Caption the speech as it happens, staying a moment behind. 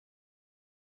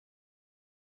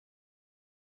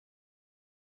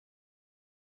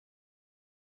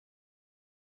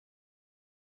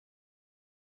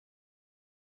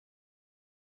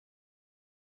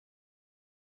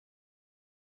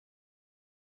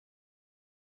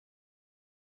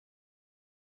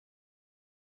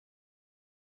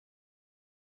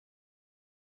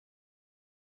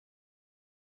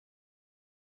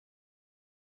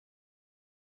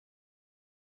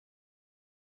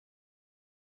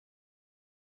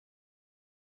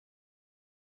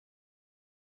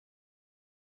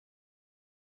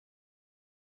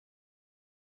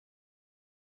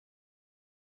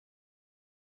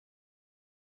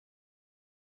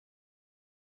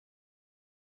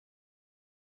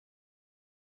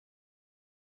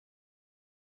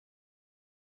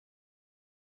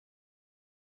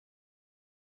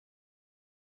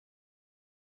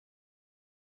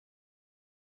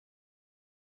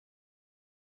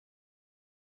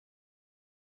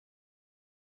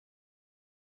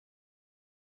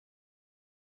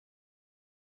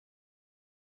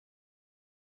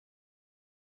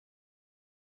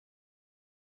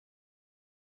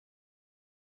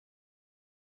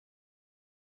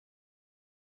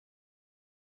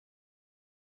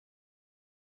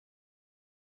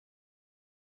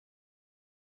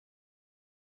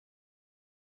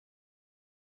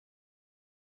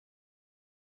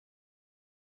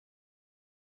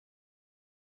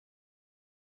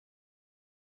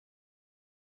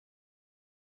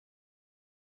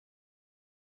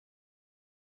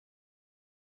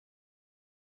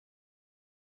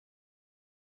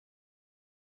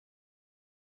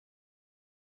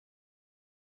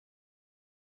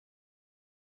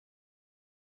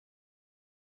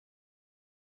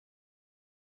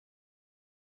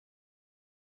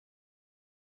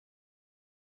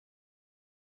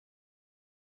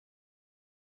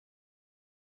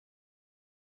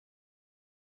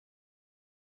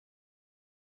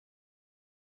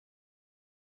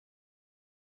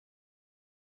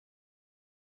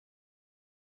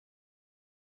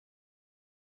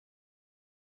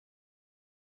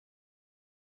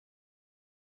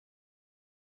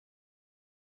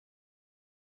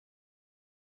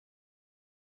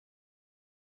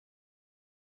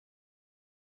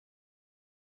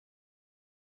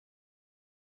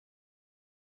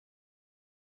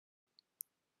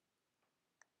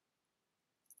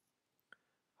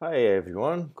Hi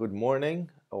everyone, good morning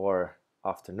or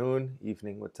afternoon,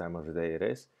 evening, what time of the day it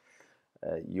is,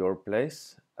 your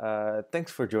place.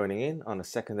 Thanks for joining in on the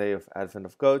second day of Advent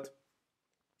of Code.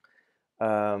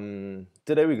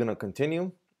 Today we're going to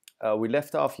continue. We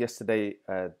left off yesterday,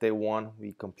 day one.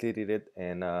 We completed it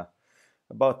in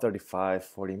about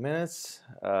 35-40 minutes.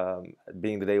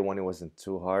 Being the day one, it wasn't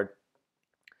too hard.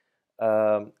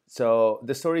 So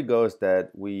the story goes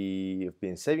that we've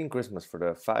been saving Christmas for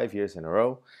the 5 years in a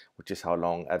row, which is how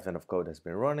long Advent of Code has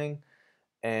been running.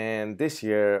 And this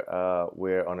year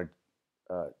we're on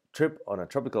a trip on a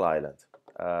tropical island,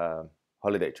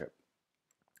 holiday trip.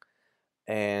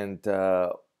 And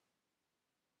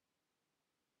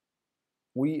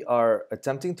we are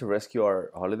attempting to rescue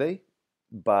our holiday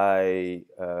by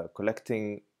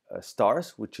collecting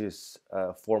stars, which is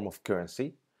a form of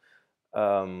currency.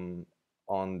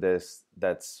 On this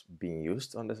that's being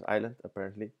used on this island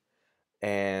apparently,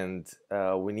 and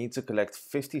we need to collect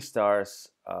 50 stars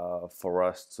for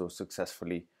us to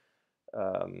successfully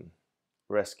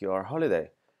rescue our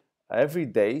holiday. Every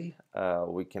day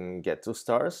we can get 2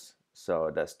 stars,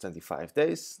 so that's 25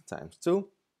 days times 2,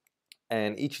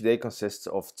 and each day consists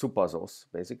of 2 puzzles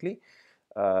basically,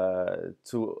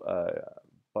 two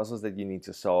puzzles that you need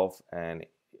to solve, and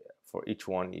for each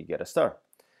one you get a star.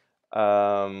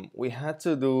 We had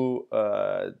to do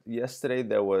yesterday.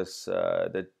 There was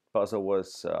the puzzle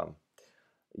was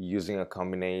using a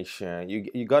combination.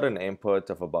 You got an input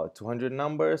of about 200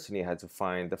 numbers, and you had to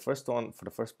find the first one for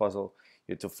the first puzzle.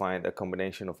 You had to find a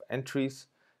combination of entries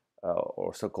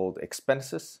or so-called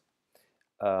expenses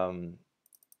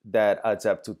that adds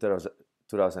up to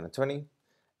 2020.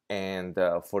 And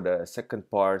for the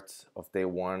second part of day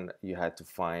one, you had to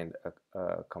find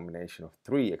a combination of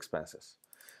 3 expenses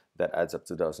that adds up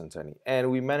to 2020.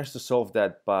 And we managed to solve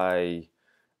that by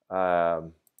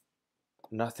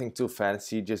nothing too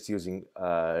fancy, just using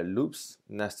loops,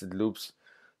 nested loops,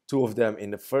 2 of them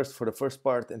for the first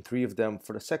part and 3 of them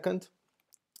for the second.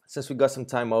 Since we got some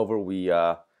time over, we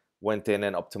went in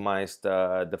and optimized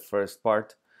the first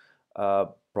part,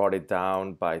 brought it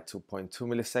down by 2.2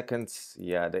 milliseconds.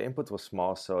 Yeah, the input was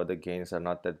small, so the gains are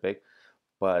not that big,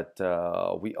 but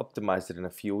we optimized it in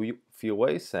a few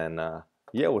ways, and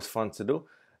yeah, it was fun to do.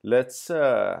 Let's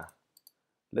go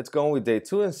on with day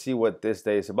 2 and see what this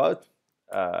day is about.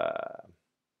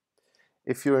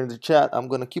 If you're in the chat, I'm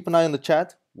gonna keep an eye on the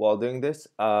chat while doing this.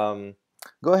 Go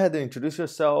ahead and introduce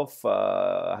yourself.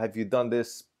 Have you done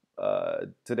this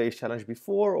today's challenge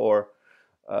before, or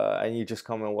and you just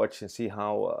come and watch and see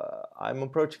how I'm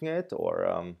approaching it,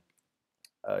 or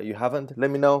you haven't?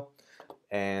 Let me know,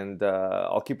 and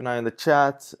I'll keep an eye on the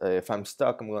chat. If I'm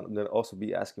stuck, I'm gonna also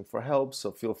be asking for help,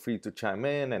 so feel free to chime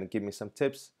in and give me some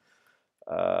tips.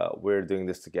 We're doing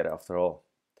this together after all.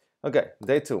 Okay,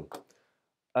 day 2.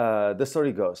 The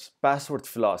story goes, password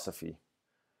philosophy.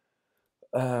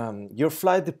 Your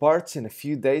flight departs in a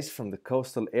few days from the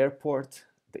coastal airport.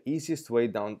 The easiest way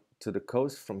down to the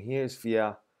coast from here is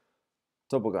via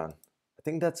toboggan. I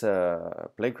think that's a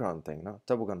playground thing, no?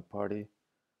 Toboggan party.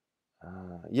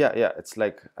 Yeah, it's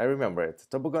like, I remember it.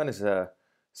 Toboggan is a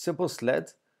simple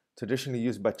sled traditionally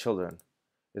used by children.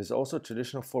 It is also a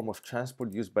traditional form of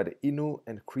transport used by the Innu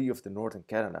and Cree of the northern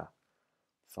Canada.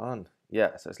 Fun.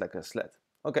 Yeah, so it's like a sled.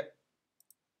 Okay.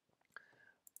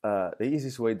 The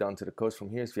easiest way down to the coast from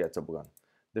here is via toboggan.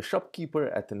 The shopkeeper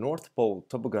at the North Pole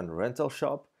Toboggan rental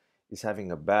shop is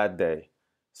having a bad day.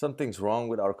 Something's wrong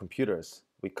with our computers.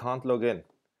 We can't log in.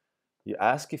 You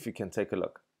ask if you can take a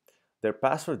look. Their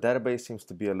password database seems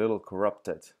to be a little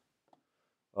corrupted.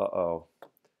 Uh-oh.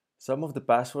 Some of the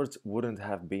passwords wouldn't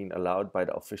have been allowed by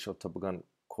the official Toboggan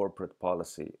corporate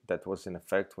policy that was in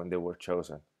effect when they were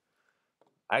chosen.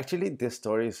 Actually, this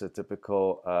story is a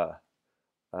typical,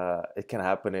 it can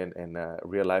happen in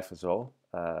real life as well,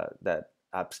 that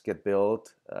apps get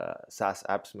built, SaaS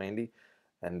apps mainly,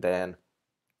 and then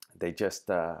they just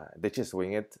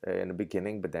wing it in the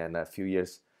beginning, but then a few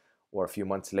years or a few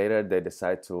months later, they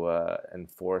decide to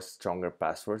enforce stronger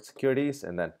password securities,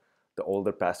 and then the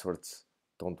older passwords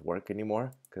don't work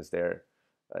anymore because they're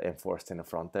enforced in the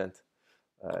front end.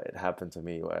 It happened to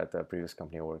me at the previous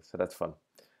company I worked, so that's fun.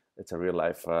 It's a real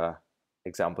life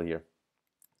example here.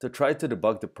 To try to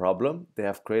debug the problem, they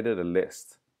have created a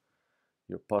list,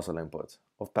 your puzzle input,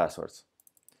 of passwords.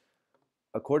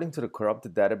 According to the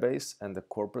corrupted database and the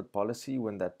corporate policy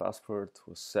when that password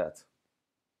was set.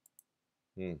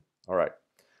 All right.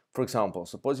 For example,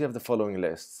 suppose you have the following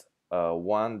list: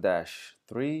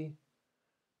 1-3,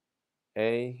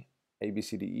 A, A, B,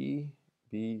 C, D, E,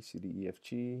 B, C, D, E, F,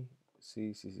 G,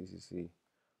 C, C, C, C, C.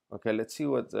 Okay, let's see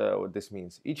what this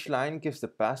means. Each line gives the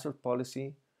password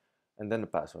policy and then the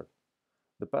password.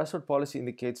 The password policy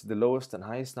indicates the lowest and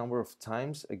highest number of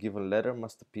times a given letter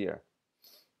must appear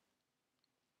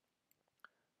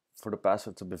for the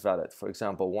password to be valid. For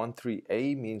example,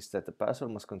 13A means that the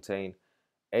password must contain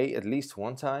A at least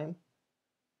one time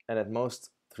and at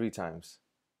most 3 times.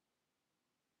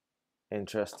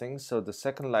 Interesting. So the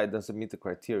second line doesn't meet the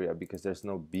criteria because there's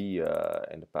no B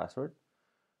in the password.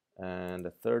 And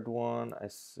the third one,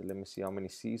 let me see how many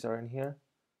C's are in here.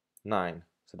 9.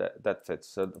 So that fits.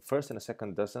 So the first and the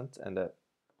second doesn't, and the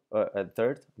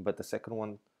third, but the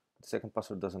second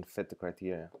password doesn't fit the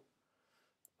criteria.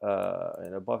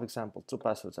 In above example, 2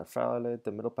 passwords are valid.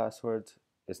 The middle password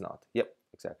is not. Yep,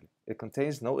 exactly. It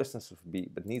contains no instance of B,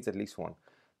 but needs at least one.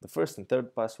 The first and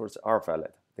third passwords are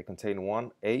valid. They contain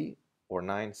 1A or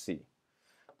 9C,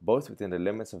 both within the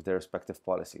limits of their respective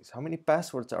policies. How many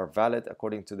passwords are valid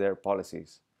according to their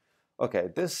policies? Okay,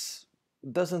 this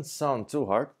doesn't sound too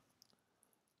hard.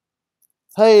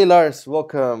 Hey Lars,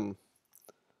 welcome.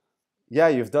 Yeah,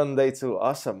 you've done day 2.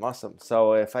 Awesome, awesome.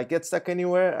 So if I get stuck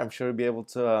anywhere, I'm sure you'll be able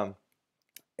to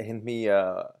hint me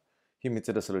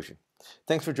to the solution.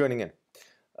 Thanks for joining in.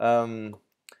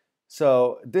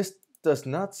 So this does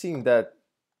not seem that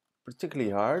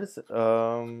particularly hard.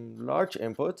 Large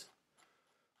input,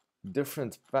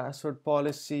 different password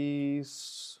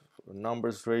policies,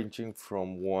 numbers ranging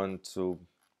from 1 to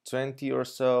 20 or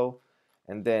so,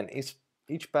 and then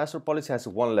each password policy has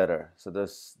 1 letter, so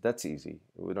that's easy.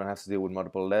 We don't have to deal with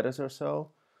multiple letters or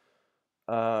so.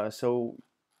 And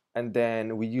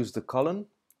then we use the colon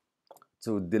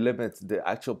to delimit the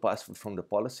actual password from the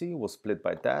policy. We'll split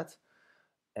by that,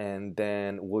 and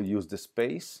then we'll use the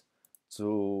space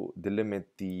to delimit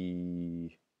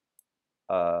the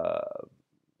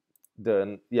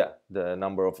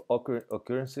number of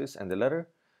occurrences and the letter,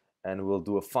 and we'll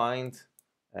do a find.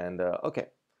 And okay,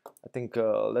 I think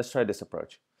let's try this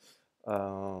approach.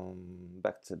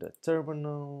 Back to the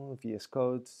terminal, VS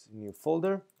Code, new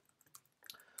folder.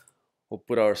 We'll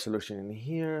put our solution in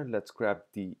here. Let's grab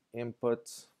the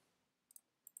input.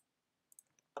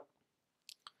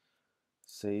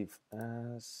 Save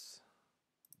as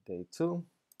day 2.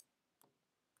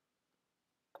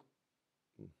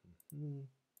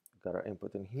 Got our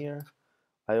input in here.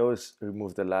 I always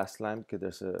remove the last line because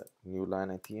there's a new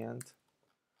line at the end.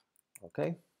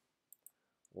 Okay.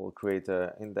 We'll create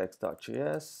a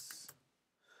index.js.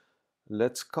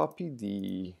 Let's copy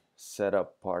the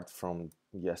setup part from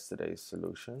yesterday's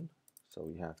solution. So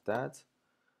we have that.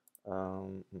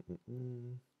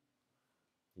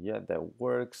 Yeah, that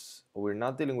works. We're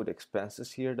not dealing with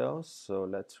expenses here though, so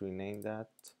let's rename that.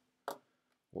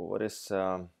 Well, what is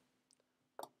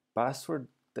password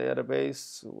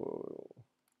database?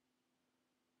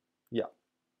 Yeah,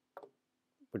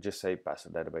 we'll just say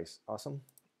password database. Awesome.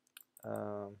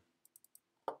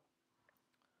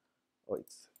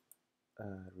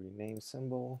 Rename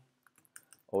symbol.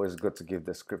 Always good to give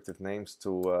descriptive names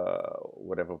to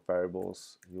whatever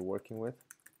variables you're working with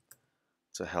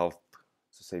to help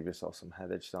to save yourself some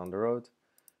headache down the road.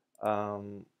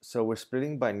 So we're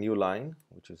splitting by new line,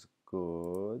 which is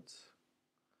good.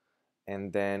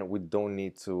 And then we don't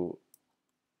need to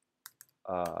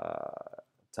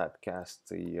typecast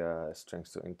the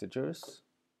strings to integers.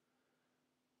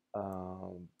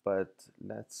 But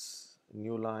let's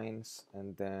new lines,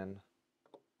 and then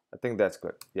I think that's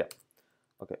good. Yeah.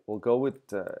 Okay, we'll go with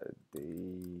the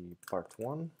part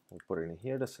 1. We'll put it in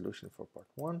here, the solution for part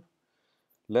 1.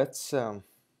 Let's, oh,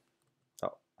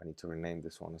 I need to rename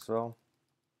this one as well.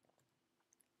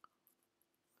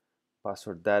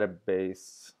 Password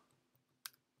database.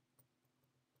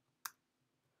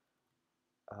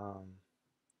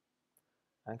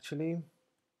 Actually,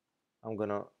 I'm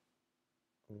gonna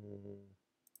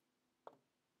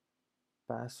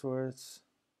passwords.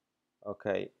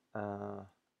 Okay,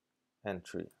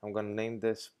 entry. I'm gonna name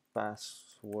this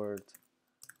password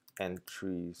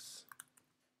entries.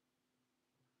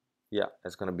 Yeah,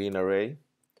 it's gonna be an array.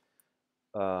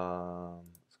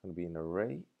 It's gonna be an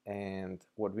array, and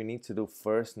what we need to do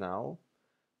first now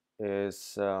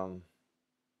is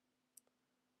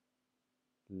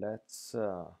let's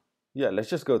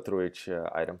just go through each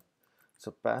item.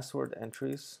 So password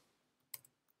entries,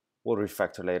 we'll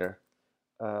refactor later.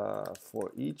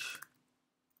 For each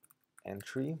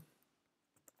entry,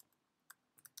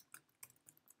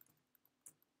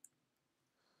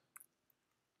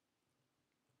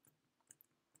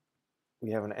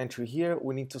 we have an entry here.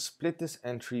 We need to split this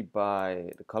entry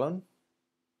by the colon.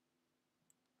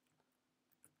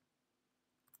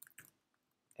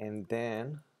 And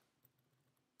then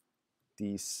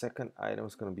the second item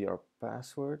is going to be our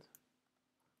password,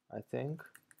 I think.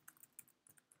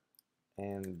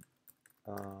 And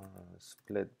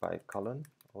split by colon.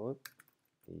 Oh,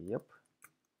 yep,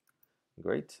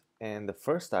 great. And the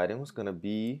first item is going to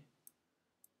be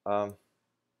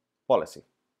policy.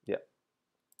 Yeah,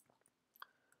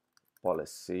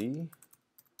 policy.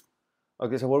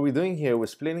 Okay, so what we're doing here, we're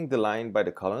splitting the line by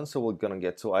the column, so we're gonna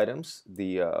get two items.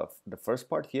 The first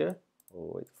part here,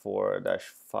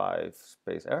 4-5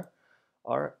 space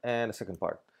R, and the second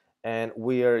part. And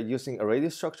we are using array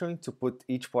structuring to put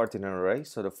each part in an array.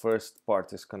 So the first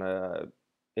part is gonna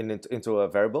into a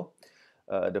variable.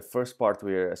 The first part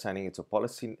we're assigning it to a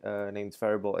policy named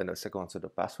variable, and the second one to the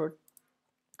password.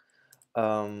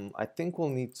 I think we'll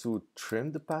need to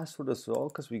trim the password as well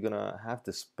because we're gonna have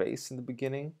the space in the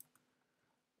beginning.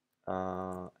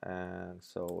 And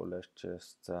so let's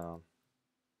just I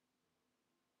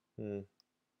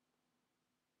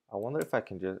wonder if I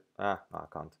can just no, I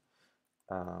can't.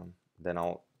 Then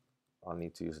I'll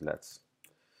need to use let's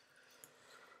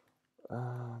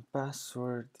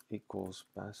password equals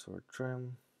password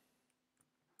trim.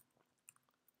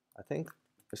 I think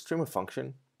let's trim a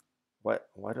function.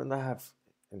 Why don't I have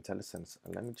IntelliSense?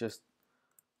 Let me just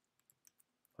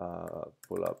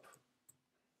pull up.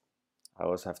 I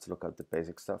always have to look up the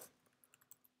basic stuff.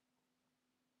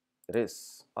 It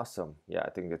is awesome. Yeah,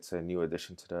 I think it's a new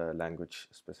addition to the language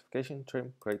specification.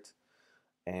 Trim, great.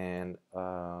 And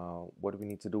what we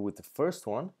need to do with the first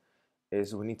one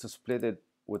is we need to split it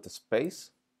with a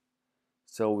space,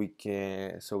 so we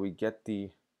get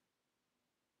the.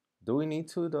 Do we need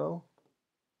to though?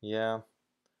 Yeah.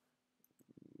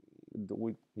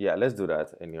 Yeah, let's do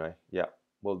that anyway. Yeah,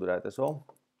 we'll do that as well.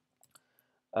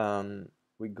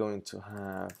 We're going to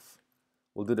have.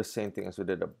 We'll do the same thing as we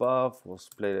did above. We'll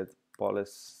split it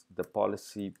the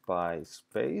policy by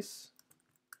space,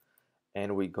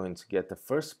 and we're going to get the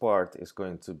first part is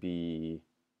going to be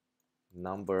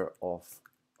number of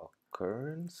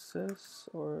occurrences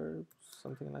or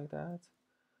something like that.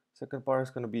 Second part is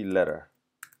going to be letter,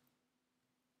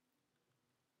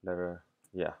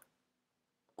 yeah,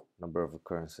 number of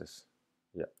occurrences.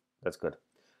 Yeah, that's good.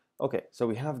 Okay, so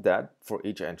we have that for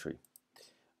each entry.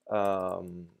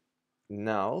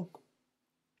 Now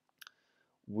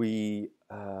we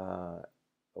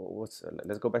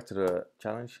let's go back to the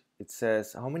challenge. It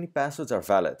says how many passwords are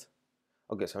valid.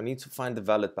 Okay, so I need to find the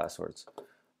valid passwords.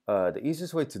 The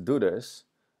easiest way to do this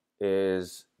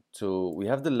is we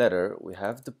have the letter, we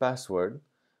have the password,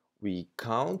 we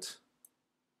count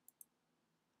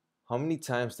how many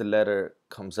times the letter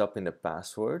comes up in the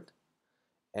password,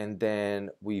 and then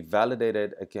we validate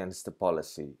it against the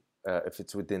policy if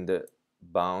it's within the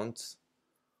bounds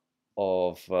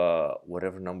of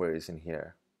whatever number is in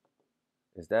here.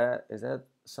 Is that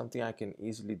something I can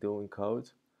easily do in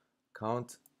code?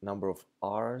 Count number of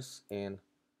R's in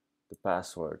the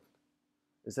password.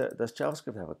 Does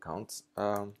JavaScript have a count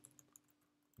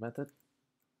method?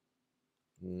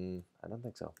 I don't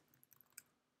think so.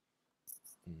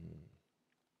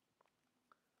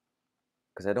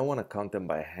 Because I don't want to count them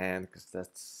by hand, because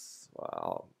that's,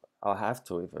 well, I'll have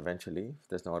to if eventually, if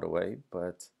there's no other way,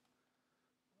 but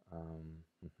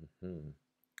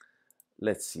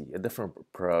let's see, a different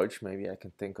approach. Maybe I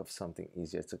can think of something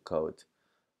easier to code.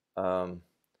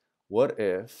 What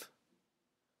if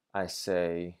I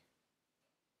say,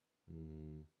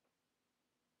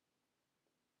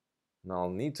 no, I'll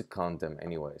need to count them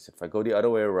anyways. If I go the other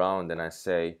way around and I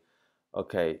say,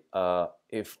 okay,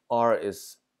 if R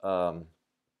is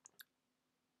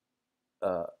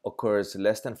occurs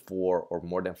less than 4 or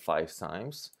more than 5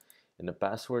 times in the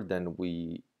password, then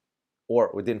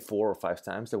or within 4 or 5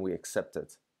 times, then we accept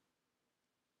it.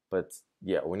 But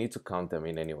yeah, we need to count them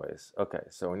in anyways. Okay,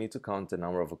 so we need to count the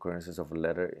number of occurrences of a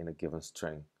letter in a given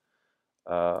string.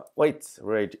 Wait,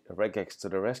 regex to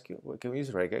the rescue. Can we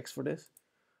use regex for this?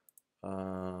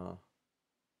 Oh,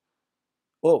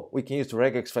 we can use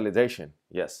regex validation.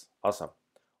 Yes, awesome.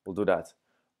 We'll do that.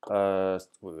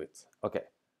 Wait. Okay,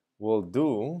 we'll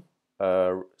do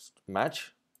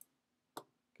match.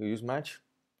 Can we use match?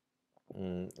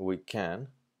 We can.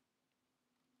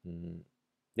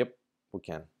 Yep, we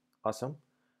can. Awesome.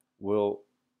 We'll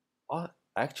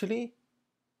actually,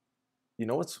 you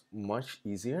know what's much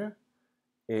easier?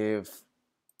 If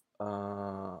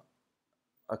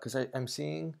because I'm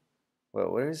seeing,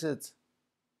 well, where is it?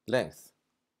 Length.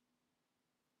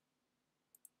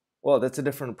 Well, that's a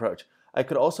different approach. I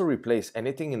could also replace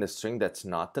anything in the string that's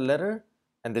not the letter,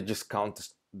 and then just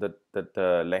count the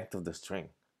length of the string.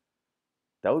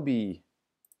 That would be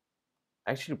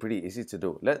actually pretty easy to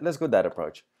do. Let's go that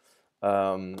approach.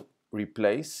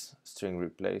 Replace, string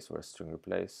replace, or string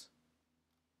replace.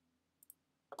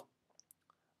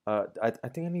 I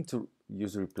think I need to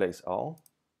use replace all.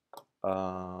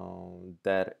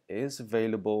 that is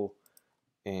available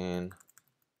in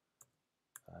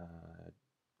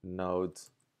node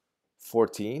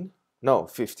 14, no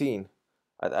 15.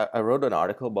 I wrote an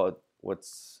article about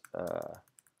what's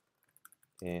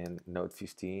in node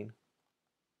 15.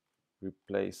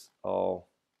 Replace all.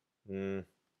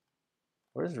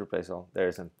 Where is replace all? There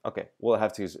isn't. Okay, we'll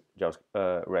have to use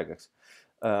JavaScript, regex.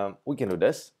 We can do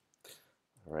this.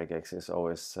 Regex is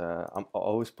always, I'm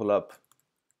always pull up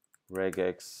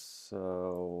regex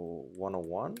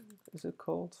 101, is it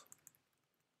called?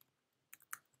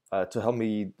 To help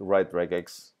me write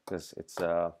regex, because it's,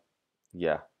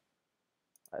 yeah,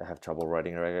 I have trouble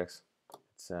writing regex.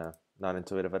 It's not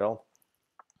intuitive at all.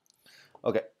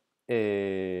 Okay,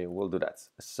 we'll do that.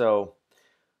 So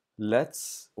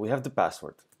we have the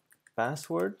password.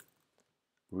 Password,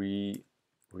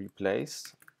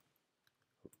 replace,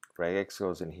 regex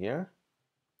goes in here.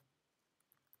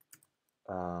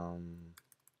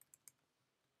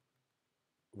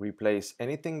 Replace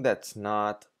anything that's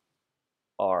not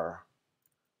R.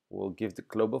 We'll give the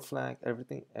global flag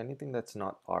anything that's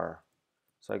not R.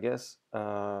 So I guess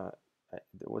there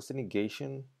was the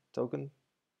negation token,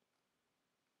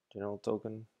 general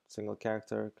token, single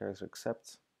character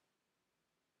except.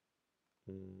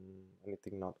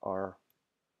 Anything not R.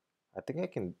 I think I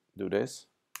can do this.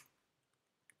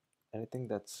 Anything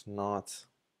that's not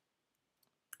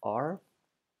R.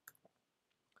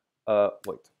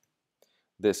 Wait.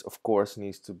 This of course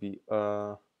needs to be.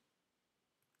 Can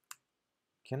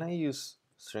I use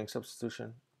string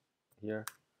substitution here?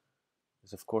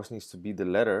 This of course needs to be the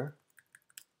letter.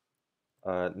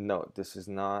 No, this is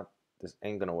not. This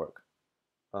ain't gonna work.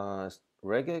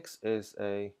 Regex is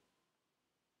a.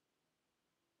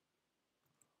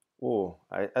 Oh,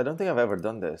 I don't think I've ever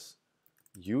done this.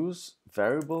 Use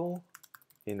variable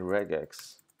in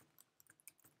regex.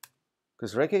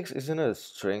 Because regex isn't a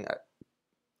string. I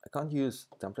can't use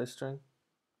template string.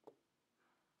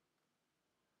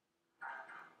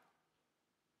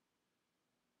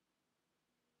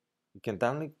 You can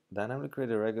dynamically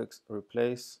create a regex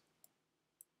replace.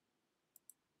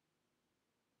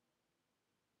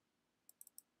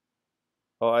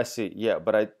 Oh, I see. Yeah,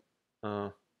 but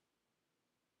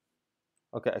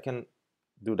okay, I can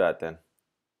do that then.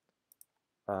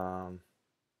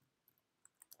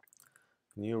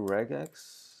 New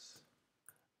regex,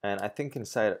 and I think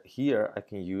inside here I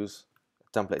can use a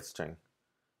template string,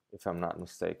 if I'm not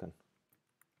mistaken.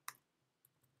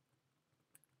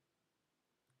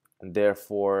 And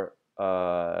therefore,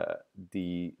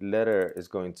 the letter is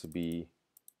going to be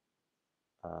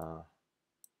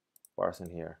parsed in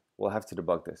here. We'll have to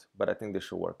debug this, but I think this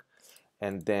should work.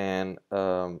 And then,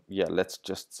 yeah, let's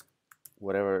just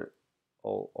whatever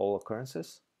all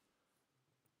occurrences.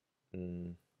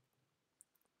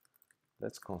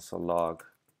 Let's console log.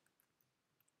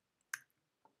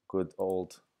 Good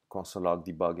old console log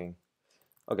debugging.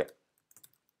 Okay,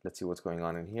 let's see what's going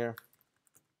on in here.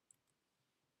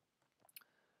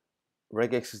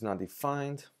 Regex is not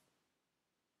defined.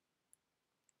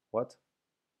 What?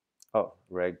 Oh,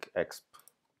 regexp.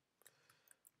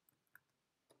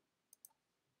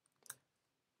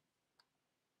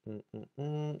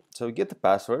 So we get the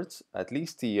passwords. At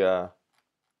least the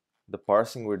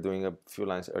parsing we're doing a few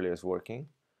lines earlier is working,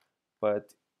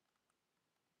 but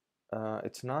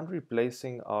it's not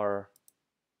replacing our.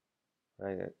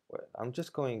 Right. I'm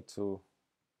just going to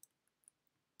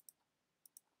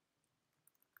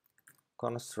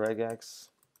const regex.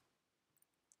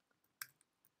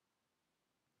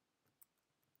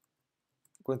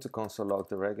 I'm going to console log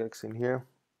the regex in here.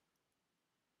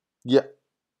 Yeah,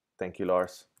 thank you,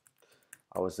 Lars.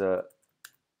 I was a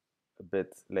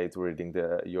bit late reading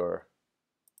your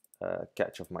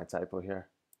catch of my typo here.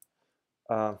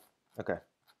 Okay,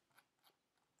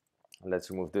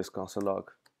 let's remove this console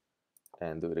log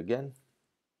and do it again.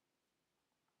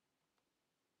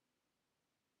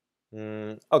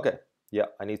 Okay, yeah,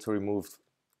 I need to remove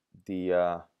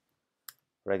the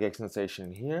regex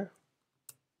notation here.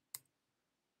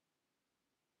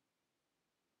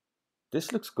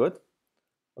 This looks good.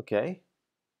 Okay,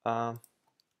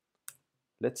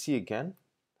 let's see again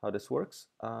how this works.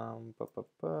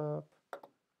 I'll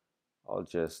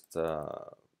just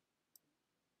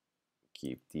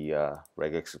keep the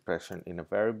regex expression in a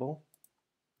variable.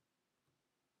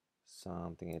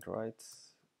 Something ain't right.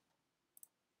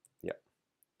 Yeah.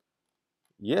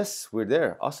 Yes, we're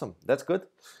there. Awesome. That's good.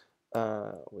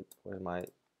 Wait, where's my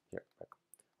here? Back.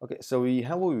 Okay, so we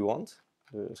have what we want.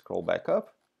 Scroll back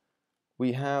up.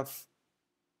 We have.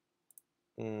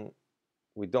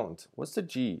 We don't. What's the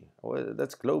G? Oh,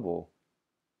 that's global.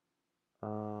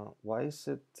 Why is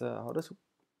it? How does?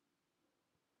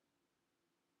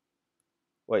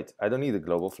 Wait, I don't need a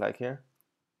global flag here.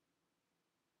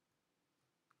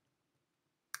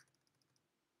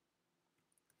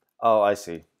 Oh, I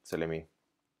see. Silly me.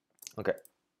 Okay,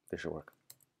 this should work.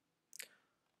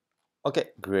 Okay,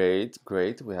 great,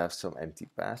 great. We have some empty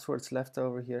passwords left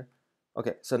over here.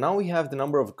 Okay, so now we have the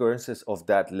number of occurrences of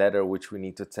that letter which we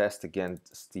need to test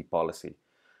against the policy.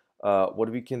 What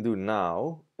we can do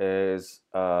now is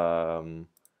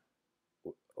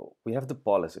we have the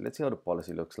policy. Let's see how the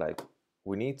policy looks like.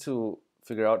 We need to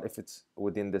figure out if it's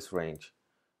within this range.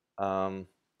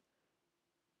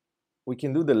 We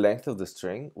can do the length of the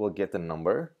string. We'll get the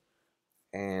number,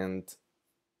 and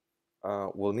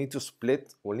we'll need to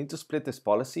split this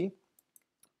policy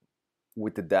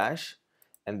with the dash,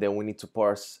 and then we need to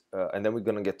parse, and then we're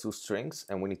going to get two strings,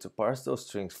 and we need to parse those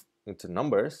strings into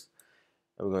numbers,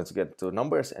 and we're going to get two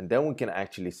numbers, and then we can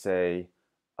actually say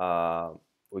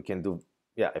we can do,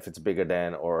 yeah, if it's bigger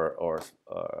than or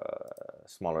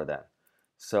smaller than.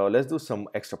 So let's do some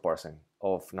extra parsing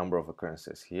of number of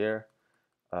occurrences here.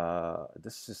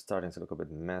 This is starting to look a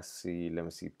bit messy. Let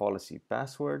me see, policy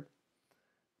password,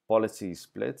 policy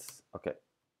splits. Okay,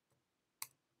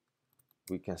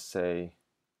 we can say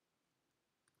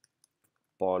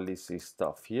policy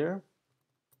stuff here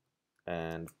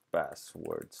and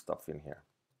password stuff in here.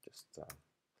 Just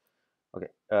okay,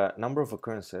 number of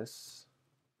occurrences.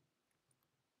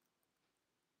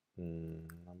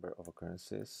 Number of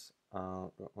occurrences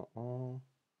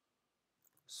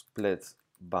split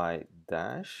by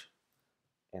dash,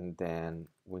 and then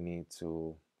we need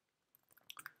to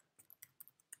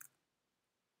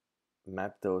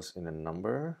map those in a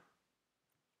number,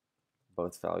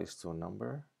 both values to a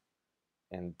number,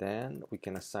 and then we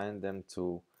can assign them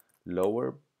to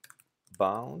lower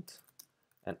bound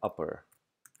and upper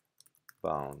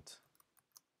bound.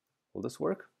 Will this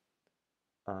work?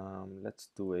 Let's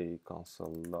do a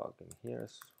console log in here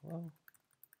as well.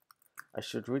 I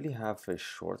should really have a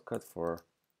shortcut for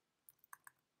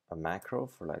a macro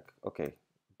for like, okay,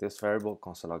 this variable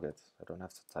console log it. I don't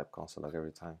have to type console log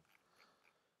every time.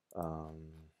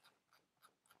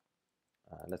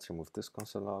 Let's remove this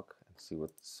console log and see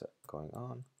what's going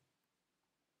on.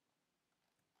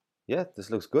 Yeah, this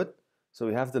looks good. So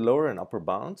we have the lower and upper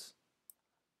bounds,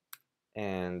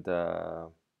 and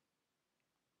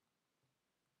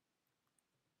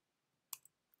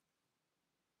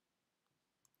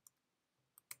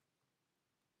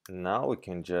now we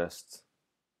can just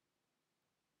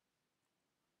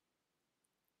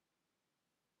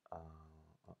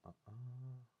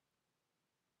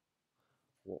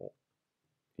well,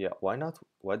 yeah, why not?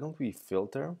 Why don't we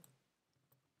filter?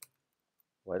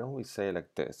 Why don't we say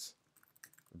like this,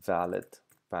 valid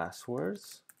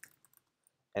passwords,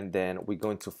 and then we're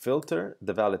going to filter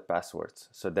the valid passwords.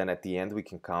 So then at the end we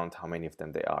can count how many of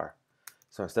them they are.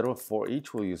 So instead of for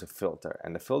each, we'll use a filter,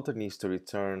 and the filter needs to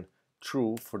return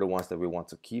true for the ones that we want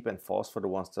to keep and false for the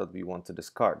ones that we want to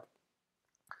discard.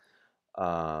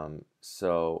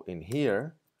 So in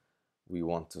here we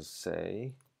want to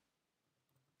say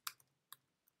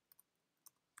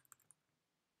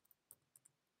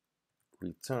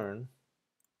return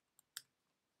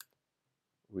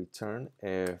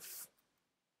if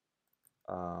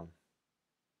I'll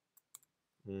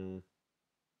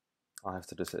have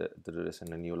to do this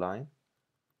in a new line,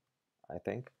 I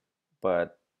think,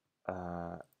 but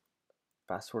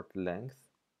password length,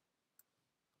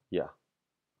 yeah,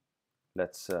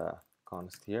 let's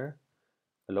const here,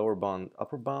 a lower bound,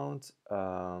 upper bound,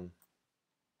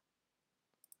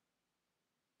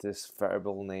 this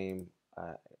variable name,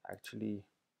 actually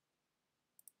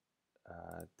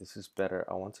this is better.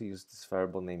 I want to use this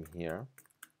variable name here,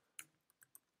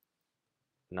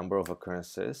 number of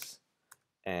occurrences,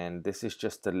 and this is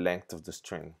just the length of the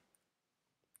string.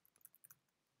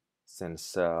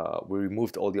 Since we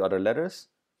removed all the other letters,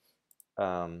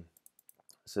 so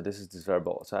this is this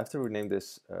variable. So I have to rename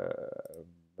this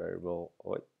variable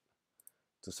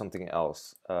to something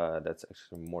else that's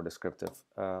actually more descriptive.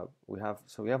 We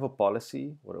have a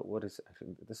policy. What is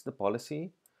actually this is the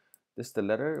policy? This is the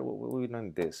letter. What we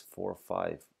name this 4 or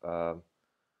 5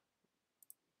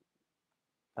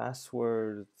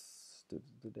 passwords.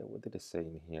 What did it say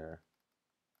in here?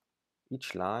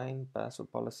 Each line,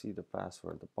 password policy, the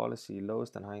password, the policy,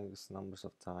 lowest and highest numbers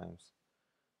of times,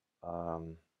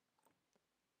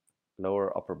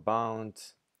 lower upper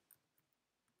bound.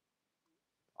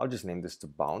 I'll just name this the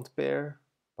bound pair,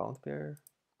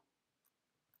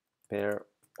 pair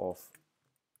of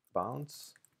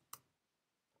bounds.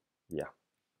 Yeah.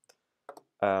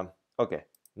 Okay,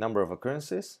 number of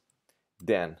occurrences.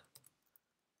 Then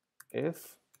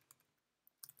if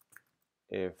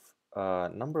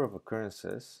number of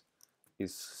occurrences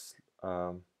is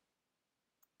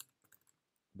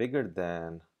bigger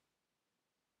than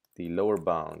the lower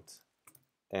bound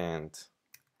and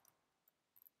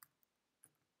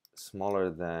smaller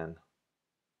than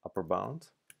upper bound,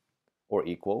 or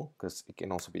equal, because it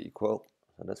can also be equal,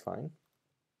 so that's fine.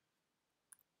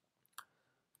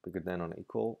 Bigger than or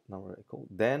equal, number equal.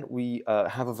 Then we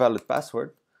have a valid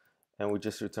password, and we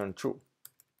just return true.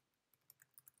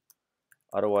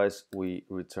 Otherwise, we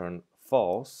return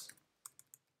false.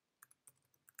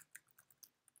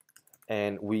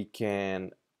 And we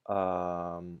can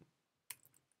write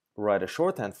a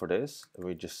shorthand for this.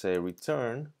 We just say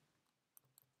return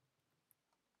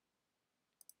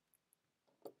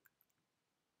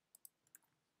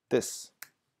this,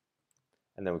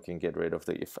 and then we can get rid of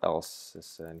the if else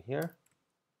in here.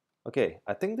 Okay,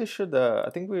 I think this should. I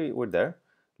think we're there.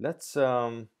 Let's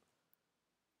log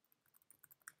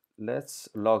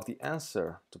the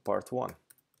answer to part 1.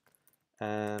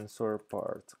 Answer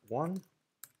part 1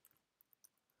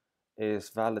 is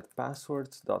valid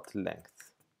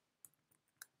passwords.length.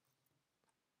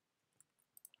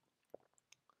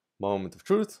 Moment of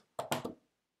truth.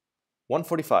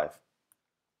 145.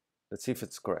 Let's see if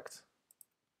it's correct.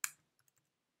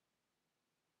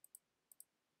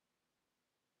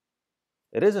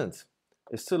 It isn't.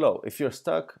 It's too low. If you're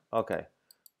stuck, okay.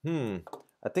 I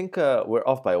think we're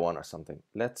off by 1 or something.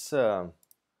 Let's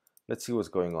see what's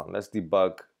going on. Let's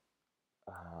debug.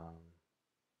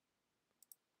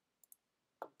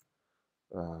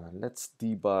 Let's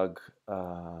debug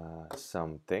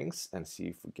some things and see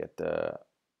if we get the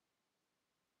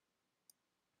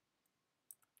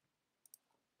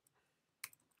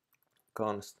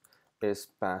const is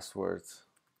password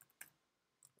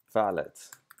valid.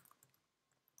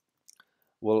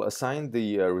 We'll assign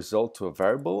the result to a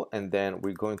variable, and then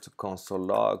we're going to console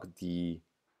log the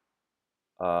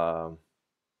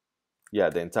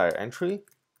entire entry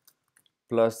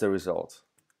plus the result,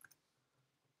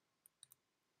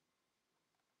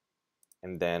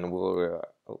 and then we'll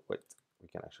oh wait, we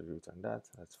can actually return that.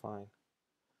 That's fine.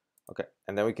 Okay,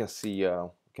 and then we can see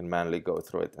we can manually go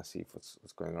through it and see if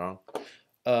what's going wrong.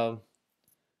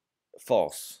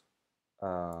 False.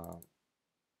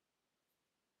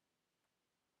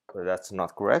 But that's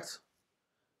not correct,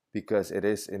 because it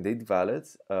is indeed valid.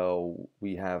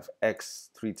 We have x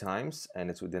 3 times and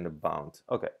it's within a bound.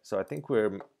 Okay, so I think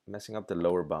we're messing up the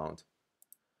lower bound.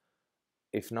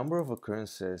 If number of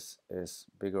occurrences is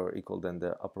bigger or equal than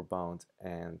the upper bound,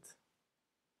 and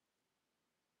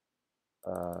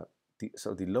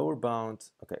so the lower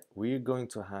bound, okay, we're going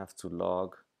to have to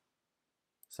log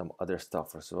some other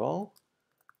stuff as well.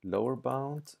 Lower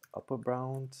bound, upper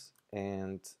bound,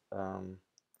 and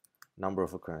number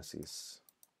of occurrences.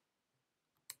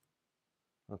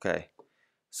 Okay,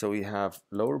 so we have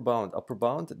lower bound, upper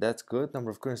bound. That's good. Number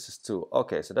of occurrences too.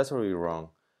 Okay, so that's where we're wrong.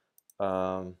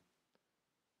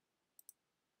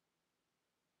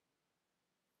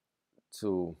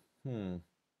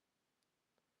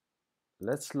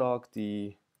 Let's log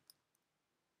the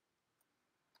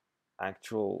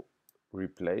actual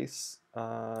replaced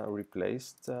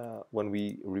when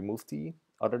we remove the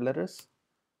other letters.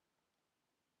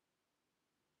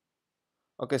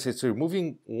 Okay, so it's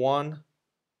removing one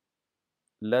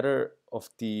letter of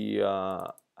the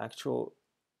actual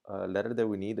letter that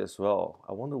we need as well.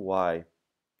 I wonder why.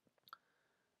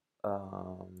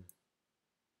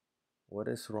 What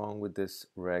is wrong with this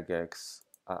regex?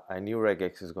 I knew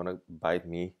regex is gonna bite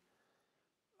me.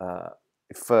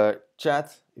 If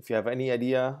chat, if you have any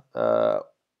idea,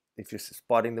 if you're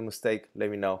spotting the mistake,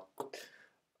 let me know.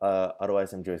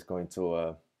 Otherwise, I'm just going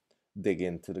to dig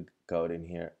into the code in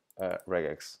here.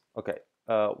 Regex. Okay,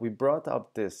 we brought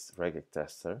up this regex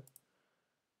tester.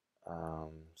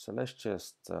 So let's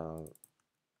just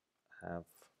have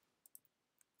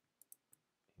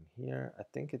in here. I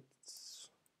think it's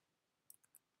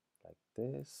like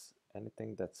this.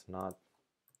 Anything that's not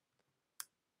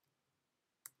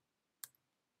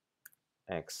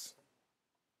X.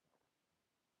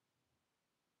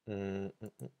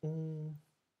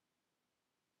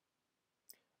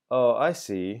 Oh, I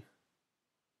see.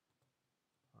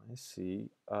 I see.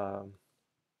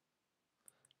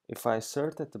 If I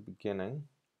assert at the beginning,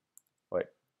 wait,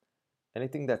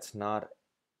 anything that's not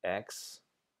X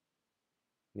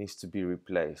needs to be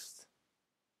replaced.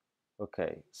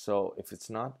 Okay, so if it's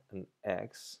not an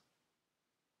X,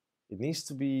 it needs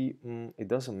to be, it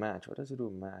doesn't match. What does it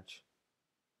do match?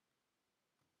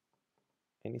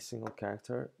 Any single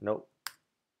character? Nope.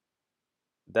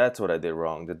 That's what I did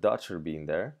wrong. The dot should be in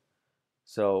there.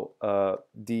 So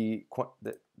the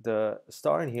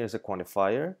star in here is a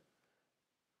quantifier,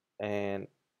 and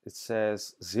it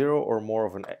says 0 or more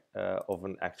of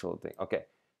an actual thing. Okay,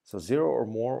 so 0 or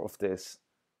more of this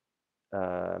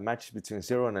matches between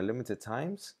 0 and unlimited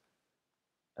times.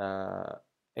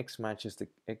 X matches the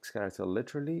X character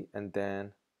literally, and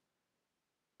then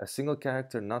a single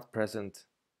character not present.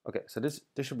 Okay, so this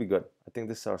should be good. I think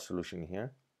this is our solution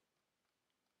here.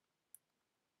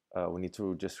 We need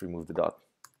to just remove the dot.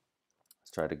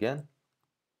 Let's try it again.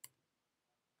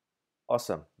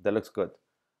 Awesome, that looks good.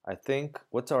 I think,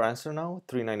 what's our answer now?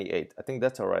 398. I think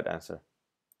that's our right answer.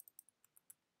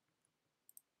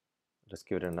 Let's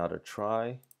give it another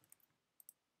try.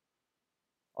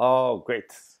 Oh,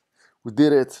 great. We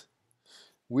did it.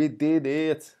 We did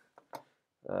it.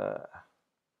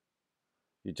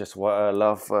 You just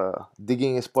love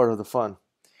digging is part of the fun.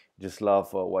 You just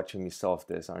love watching me solve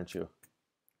this, aren't you?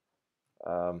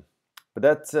 But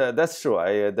that's true.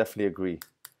 I definitely agree.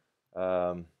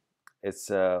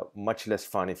 It's much less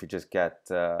fun if you just get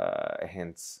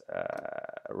hints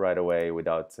right away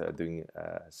without doing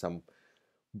some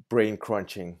brain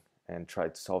crunching and try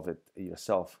to solve it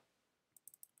yourself.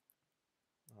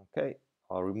 Okay,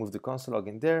 I'll remove the console log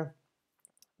in there,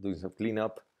 doing some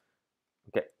cleanup.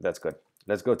 Okay, that's good.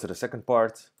 Let's go to the second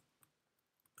part.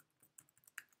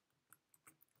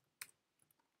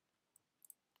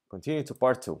 Continue to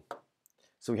part 2.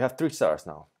 So we have 3 stars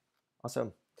now.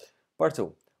 Awesome. Part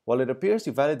 2. While it appears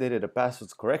you validated the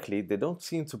passwords correctly, they don't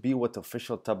seem to be what the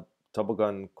official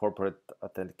Toboggan corporate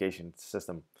authentication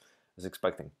system is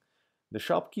expecting. The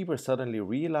shopkeeper suddenly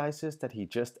realizes that he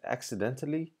just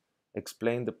accidentally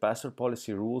explained the password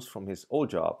policy rules from his old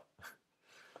job.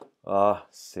 Ah,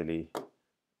 silly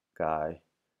guy.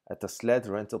 At the sled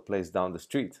rental place down the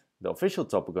street. The official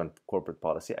Toboggan corporate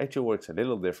policy actually works a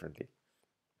little differently.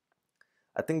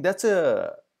 I think that's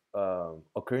a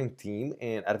occurring theme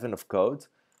in Advent of Code,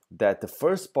 that the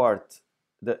first part,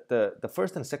 the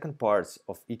first and second parts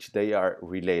of each day are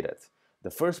related.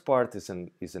 The first part is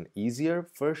an easier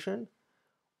version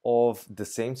of the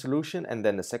same solution, and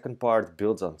then the second part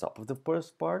builds on top of the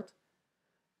first part,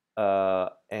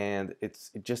 and it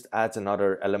just adds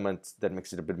another element that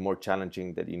makes it a bit more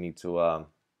challenging that you need to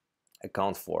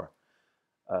account for.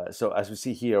 So as we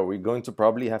see here, we're going to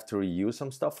probably have to reuse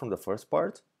some stuff from the first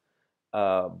part,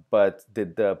 but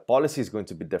the policy is going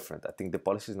to be different. I think the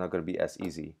policy is not going to be as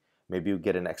easy. Maybe you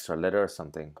get an extra letter or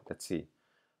something. Let's see.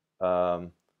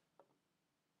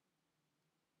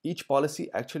 Each policy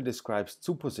actually describes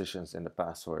 2 positions in the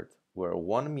password, where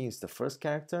 1 means the first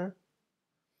character,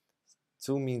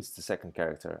 2 means the second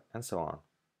character, and so on.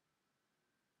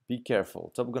 Be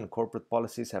careful. Toboggan corporate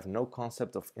policies have no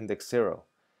concept of index 0.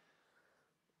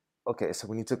 Okay, so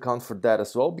we need to account for that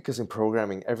as well, because in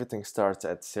programming everything starts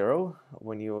at 0.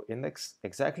 When you index,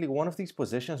 exactly one of these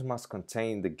positions must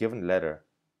contain the given letter.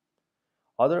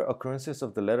 Other occurrences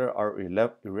of the letter are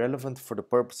irrelevant for the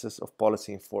purposes of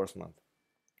policy enforcement.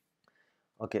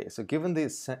 Okay, so given the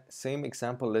same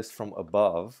example list from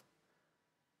above,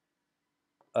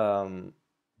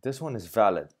 this one is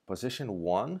valid. Position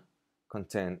 1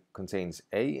 contains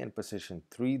A and position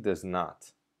 3 does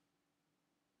not.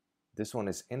 This one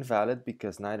is invalid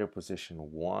because neither position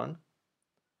 1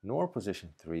 nor position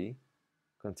 3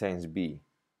 contains B.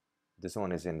 This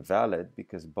one is invalid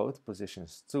because both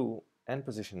positions 2 and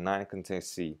position 9 contains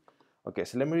C. Okay,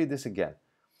 so let me read this again.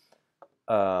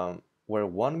 Where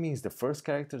 1 means the first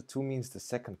character, 2 means the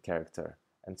second character,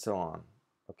 and so on.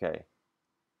 Okay.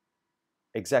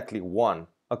 Exactly 1.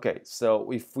 Okay, so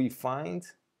if you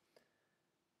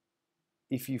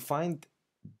find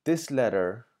this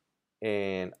letter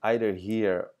in either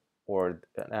here or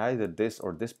either this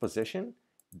or this position,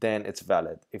 then it's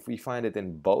valid. If we find it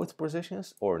in both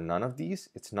positions or none of these,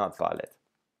 it's not valid.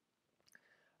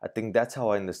 I think that's how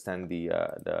I understand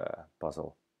the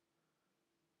puzzle.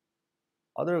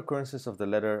 Other occurrences of the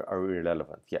letter are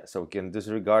irrelevant. Yeah, so we can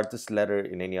disregard this letter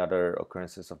in any other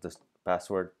occurrences of this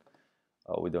password.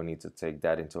 We don't need to take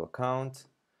that into account.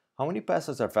 How many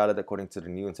passwords are valid according to the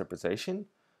new interpretation?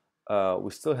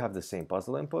 We still have the same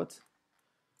puzzle input.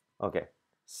 Okay,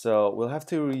 so we'll have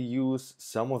to reuse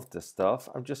some of the stuff.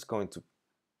 I'm just going to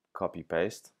copy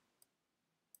paste.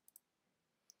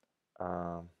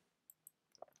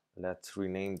 Let's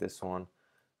rename this one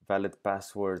valid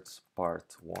passwords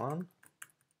part 1.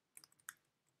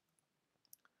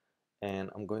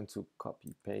 And I'm going to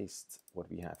copy paste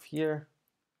what we have here.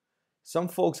 Some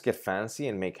folks get fancy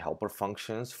and make helper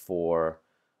functions for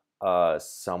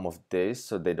some of this,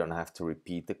 so they don't have to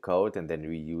repeat the code and then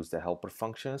reuse the helper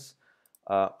functions.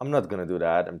 I'm not gonna do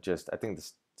that. I think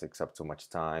this takes up too much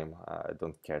time. I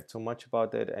don't care too much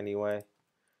about it anyway.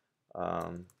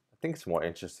 I think it's more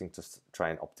interesting to try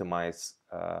and optimize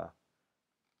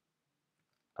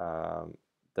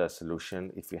the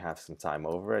solution if you have some time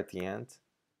over at the end,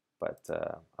 but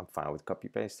I'm fine with copy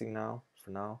pasting now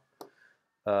for now.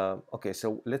 Okay,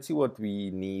 so let's see what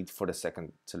we need for the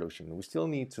second solution. We still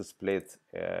need to split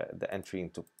the entry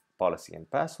into policy and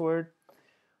password.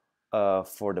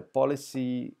 For the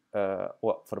policy,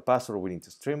 well, for the password, we need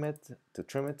to trim it.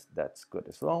 That's good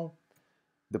as well.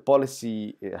 The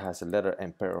policy, it has a letter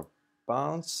and pair of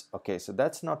bounds. Okay, so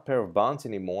that's not pair of bounds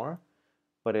anymore,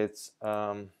 but it's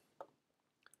pair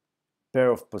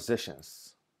of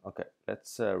positions. Okay,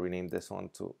 let's rename this one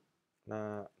to,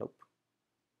 nope.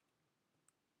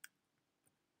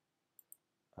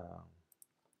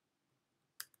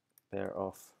 Pair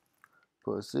of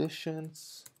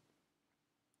positions.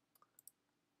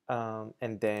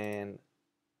 And then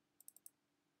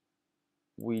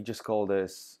we just call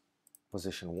this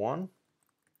position 1,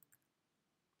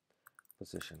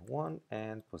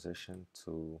 and position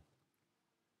 2.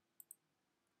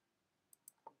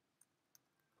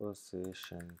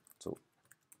 Position 2.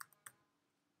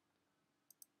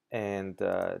 And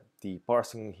the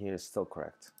parsing here is still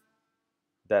correct.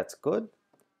 That's good.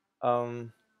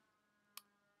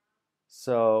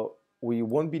 So we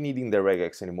won't be needing the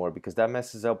regex anymore because that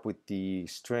messes up with the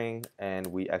string, and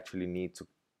we actually need to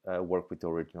work with the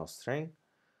original string.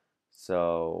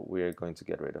 So we're going to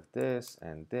get rid of this,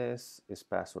 and this is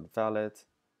password valid.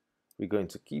 We're going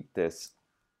to keep this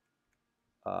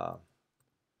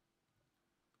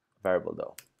variable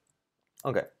though.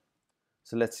 Okay,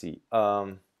 so let's see.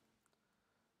 We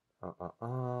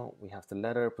have the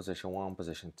letter, position 1,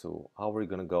 position 2. How are we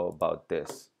going to go about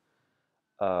this?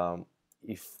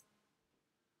 If,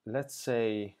 let's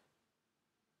say,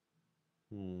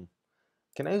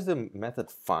 can I use the method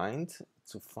find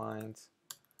to find?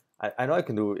 I know I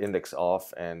can do index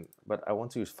off, but I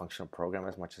want to use functional program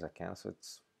as much as I can, so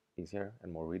it's easier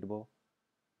and more readable.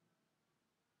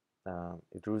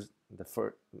 It rules the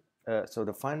first. So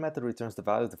the find method returns the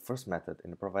value of the first method in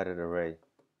the provided array.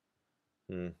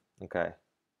 Okay.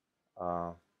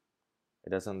 It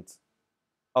doesn't.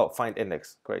 Oh, find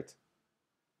index. Great.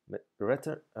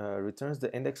 Returns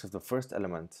the index of the first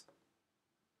element.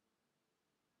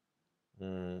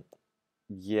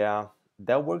 Yeah,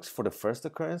 that works for the first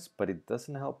occurrence, but it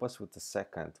doesn't help us with the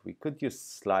second. We could use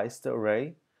slice the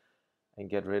array and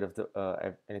get rid of the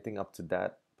anything up to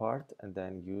that part, and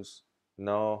then use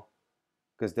no,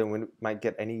 because then we might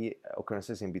get any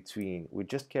occurrences in between. We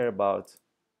just care about,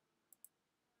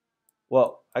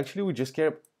 well, actually we just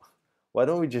care, why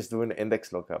don't we just do an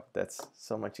index lookup? That's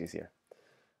so much easier.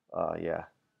 Yeah,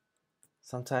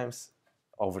 sometimes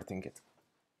overthink it.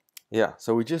 Yeah,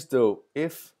 so we just do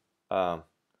if,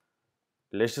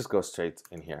 let's just go straight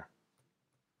in here.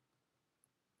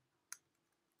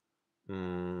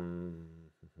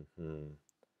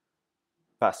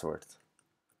 Password.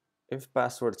 If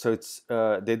password, so it's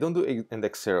they don't do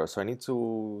index 0, so I need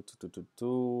to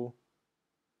do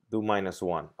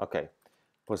 -1. Okay,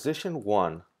 position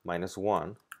 1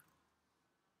 -1.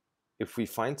 If we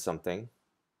find something,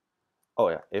 oh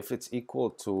yeah, if it's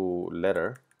equal to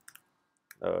letter,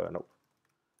 nope,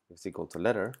 if it's equal to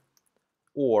letter,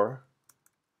 or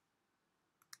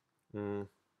I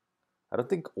don't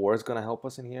think or is gonna help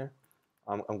us in here.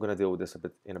 I'm gonna deal with this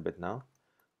in a bit now.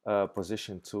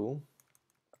 Position 2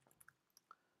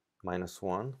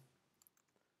 -1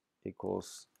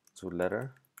 equals to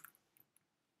letter.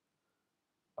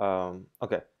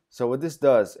 Okay, so what this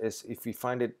does is if we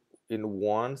find it in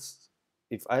ones,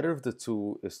 if either of the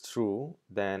two is true,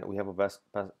 then we have a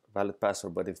valid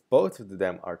password. But if both of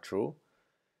them are true,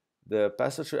 the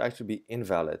password should actually be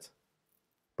invalid,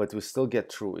 but we still get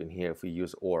true in here if we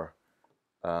use or.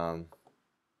 I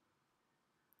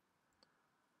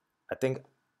think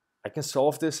I can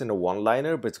solve this in a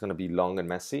one-liner, but it's going to be long and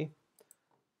messy.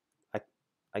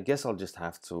 I guess I'll just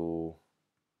have to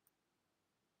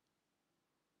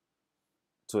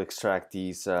extract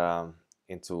these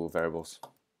into variables.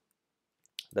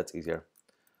 That's easier.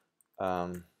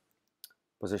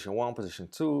 Position 1, position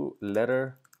 2,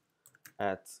 letter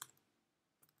at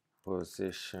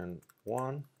position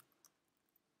 1,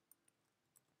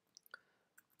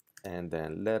 and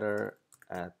then letter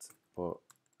at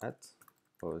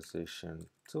position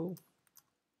 2.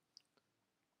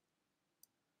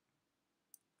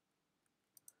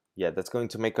 Yeah, that's going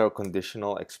to make our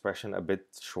conditional expression a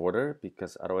bit shorter,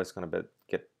 because otherwise it's going to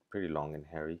get pretty long and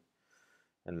hairy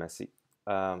and messy.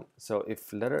 So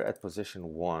if letter at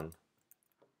position 1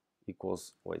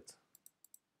 equals,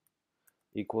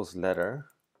 equals letter,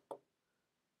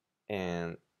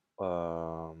 and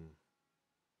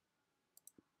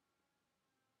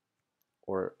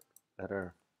or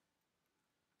letter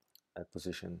at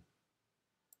position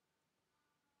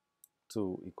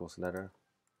 2 equals letter.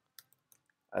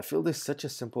 I feel this is such a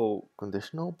simple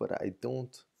conditional, but I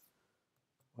don't.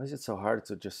 Why is it so hard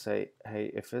to just say, hey,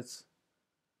 if it's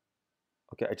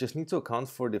okay, I just need to account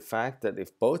for the fact that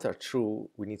if both are true,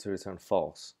 we need to return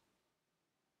false.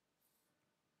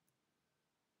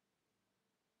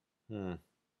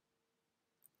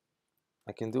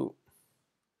 I can do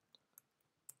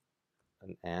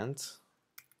an AND.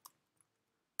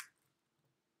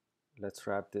 Let's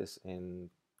wrap this in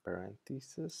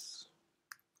parentheses.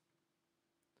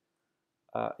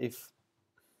 If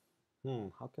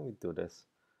how can we do this?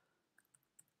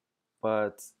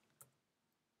 But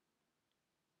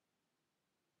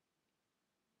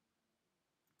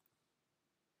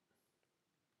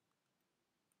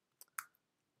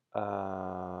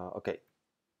okay,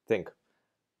 think.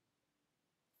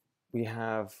 We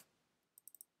have,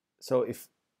 so if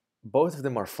both of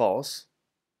them are false,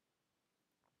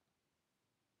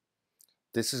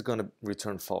 this is going to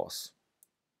return false.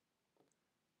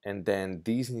 And then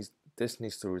this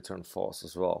needs to return false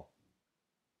as well.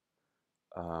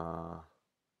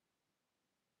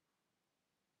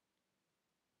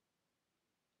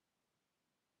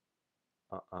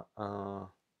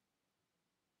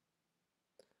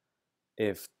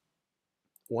 If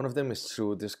one of them is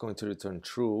true, this is going to return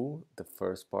true, the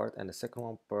first part, and the second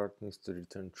one part needs to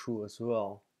return true as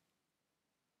well.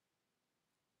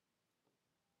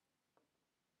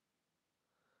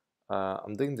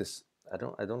 I'm doing this. I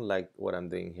don't like what I'm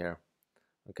doing here.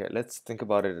 Okay, let's think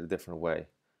about it a different way.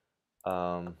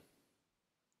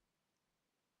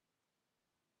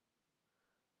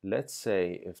 Let's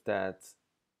say if that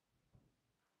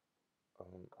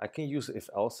I can use if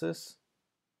else's.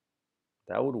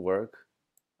 That would work.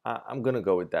 I'm gonna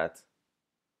go with that.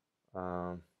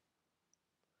 I'm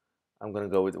gonna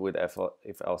go with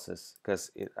if else's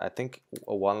because I think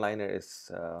a one-liner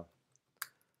is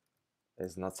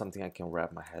not something I can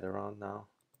wrap my head around now.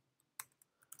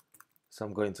 So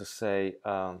I'm going to say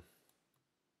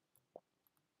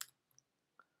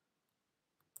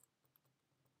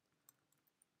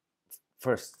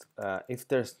first, if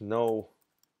there's no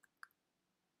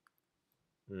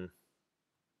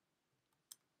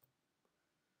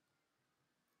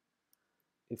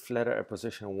if letter at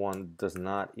position 1 does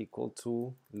not equal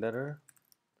to letter,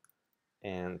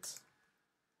 and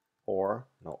or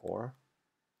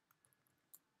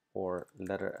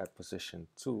letter at position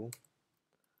 2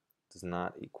 does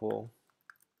not equal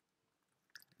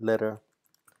letter,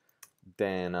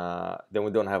 then we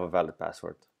don't have a valid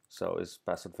password. So is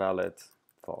password valid?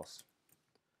 False.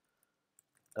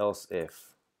 Else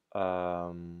if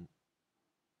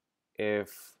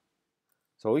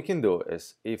so what we can do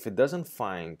is if it doesn't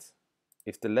find,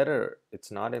 if the letter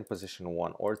it's not in position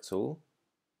 1 or 2,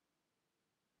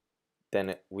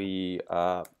 then we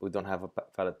don't have a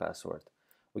valid password.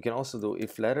 We can also do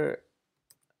if letter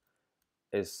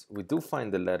is, we do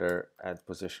find the letter at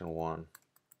position 1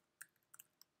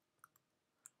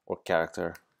 or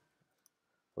character.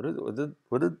 How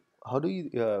do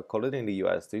you call it in the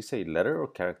US? Do you say letter or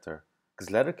character?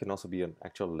 Because letter can also be an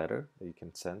actual letter that you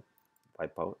can send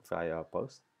via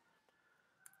post.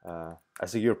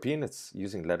 As a European, it's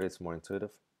using letter, it's more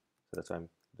intuitive, so that's why I'm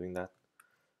doing that.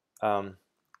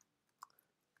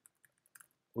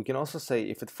 We can also say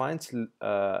if it finds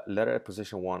letter at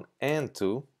position 1 and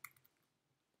 2,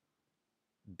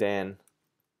 then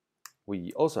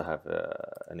we also have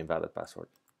an invalid password.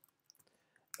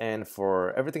 And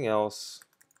for everything else,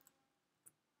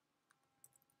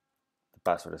 the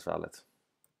password is valid.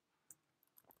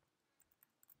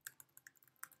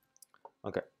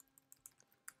 Okay.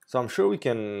 So I'm sure we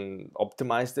can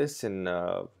optimize this in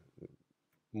a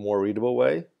more readable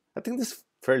way. I think this is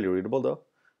fairly readable though,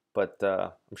 but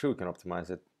I'm sure we can optimize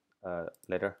it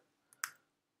later.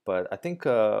 But I think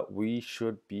we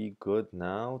should be good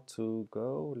now to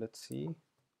go. Let's see.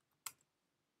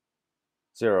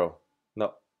 0.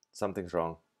 No, something's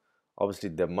wrong. Obviously,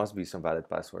 there must be some valid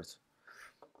passwords.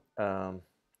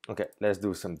 Okay, let's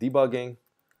do some debugging.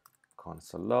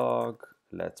 Console log.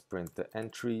 Let's print the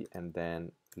entry and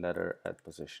then letter at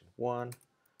position 1,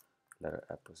 letter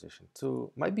at position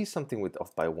 2. Might be something with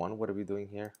off by 1. What are we doing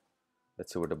here?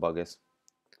 Let's see where the bug is.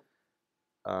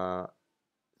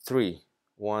 3.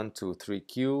 1, 2, 3,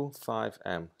 Q, 5,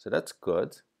 M. So that's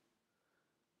good.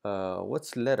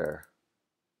 What's letter?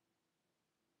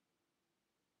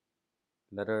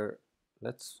 Letter,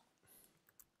 let's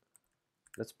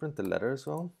print the letter as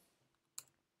well.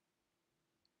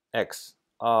 X.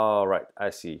 All right, I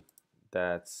see.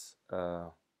 That's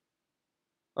oh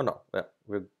no, yeah,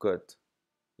 we're good.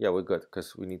 Yeah, we're good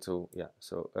because we need to, yeah.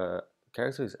 So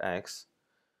character is X,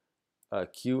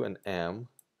 Q and M.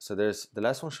 so there's the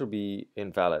last one should be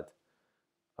invalid.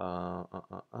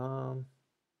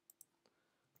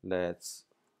 Let's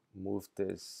move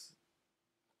this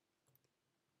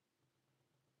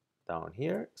down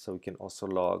here so we can also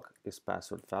log is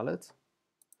password valid.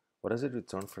 What does it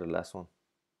return for the last one?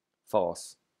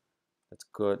 False. That's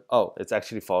good. Oh, it's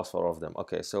actually false for all of them.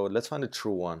 Okay, so let's find a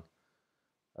true one,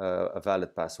 a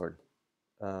valid password.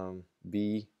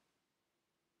 B.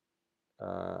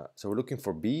 So we're looking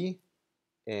for B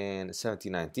in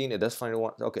 1719. It does find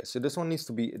one. Okay, so this one needs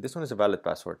to be. This one is a valid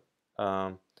password.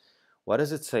 Why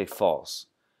does it say false?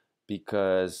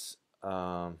 Because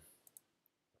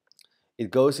it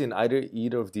goes in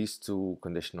either of these two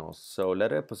conditionals. So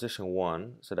letter at position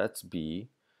 1, so that's B,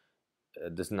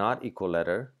 does not equal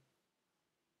letter.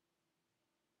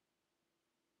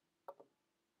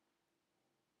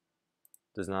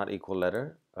 Does not equal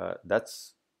letter.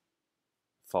 That's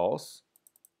false.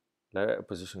 Letter at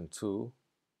position 2.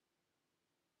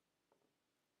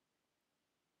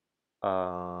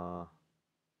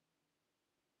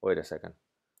 Wait a second.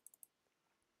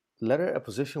 Letter at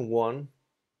position 1.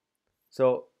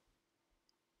 So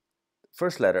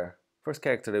first letter, first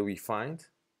character that we find.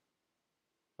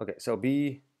 Okay, so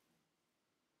B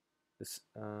is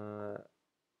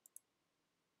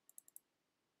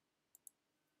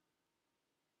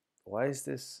why is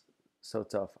this so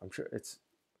tough? I'm sure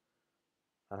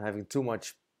I'm having too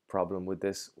much problem with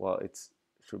this. Well, it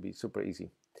should be super easy.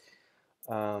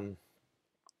 Okay,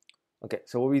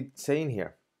 so what we saying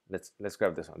here, let's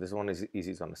grab this one. This one is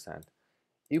easy to understand.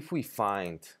 If we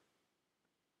find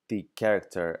the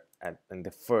character in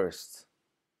the first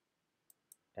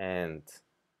and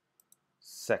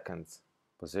second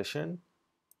position,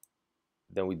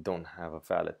 then we don't have a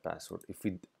valid password.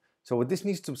 So what this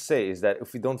needs to say is that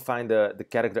if we don't find the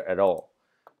character at all,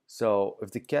 so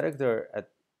if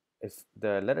if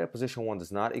the letter at position 1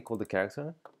 does not equal the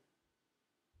character,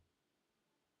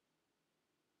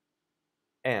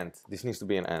 and this needs to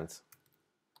be an and.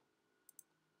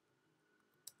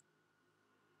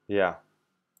 Yeah,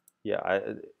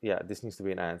 this needs to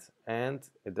be an and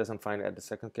it doesn't find it at the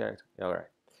second character. Yeah, all right.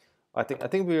 I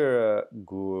think we're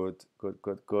good.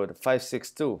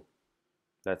 562.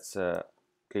 Let's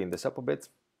clean this up a bit.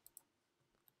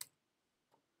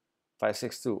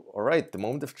 562. All right, the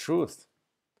moment of truth.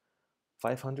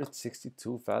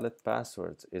 562 valid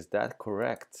passwords. Is that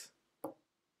correct?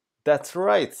 That's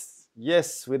right.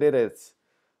 Yes, we did it.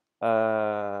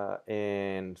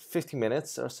 In 50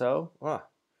 minutes or so.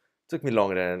 Took me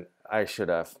longer than I should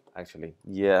have, actually.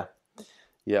 Yeah.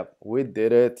 Yep, we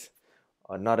did it.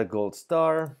 Another gold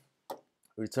star.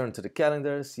 Return to the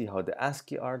calendar, see how the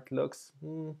ASCII art looks.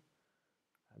 I'm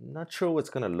not sure what's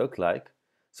gonna look like.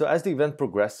 So as the event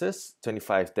progresses,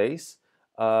 25 days,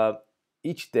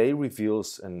 each day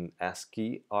reveals an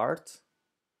ASCII art.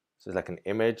 So it's like an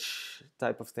image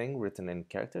type of thing written in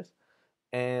characters.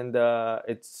 And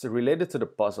it's related to the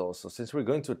puzzle. So since we're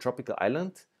going to a tropical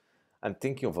island, I'm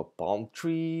thinking of a palm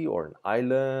tree or an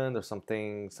island or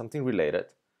something related.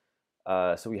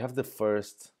 So we have the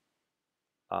first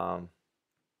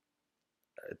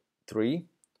 3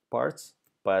 parts,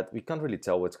 but we can't really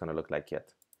tell what it's going to look like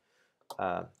yet.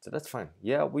 So that's fine.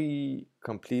 Yeah, we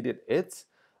completed it.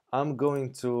 I'm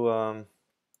going to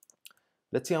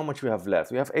let's see how much we have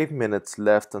left. We have 8 minutes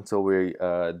left until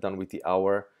we're done with the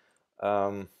hour.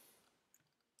 Do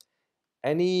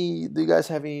you guys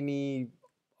have any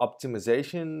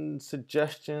optimization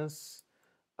suggestions?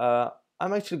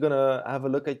 I'm actually gonna have a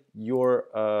look at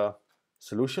your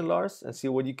solution, Lars, and see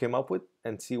what you came up with,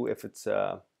 and see if it's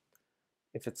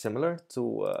similar to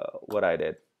what I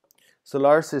did. So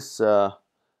Lars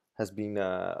has been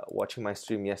watching my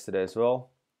stream yesterday as well,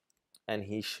 and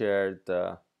he shared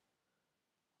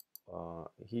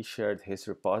his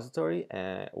repository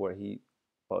where he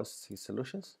posts his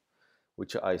solutions,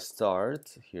 which I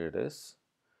start. Here it is,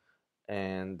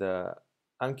 and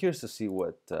I'm curious to see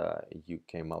what you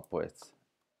came up with,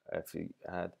 if you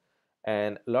had.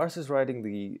 And Lars is writing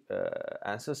the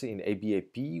answers in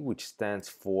ABAP, which stands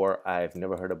for, I've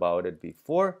never heard about it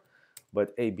before,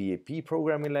 but ABAP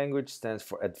programming language stands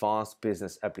for Advanced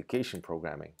Business Application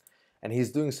Programming. And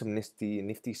he's doing some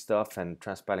nifty stuff and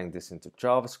transpiling this into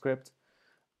JavaScript,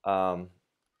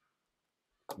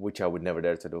 which I would never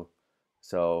dare to do.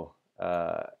 So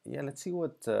yeah, let's see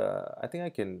what, I think I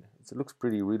can, it looks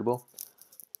pretty readable.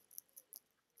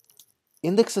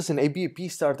 Indexes in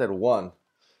ABAP start at 1.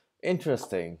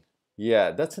 Interesting. Yeah,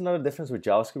 that's another difference with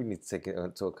JavaScript you need to take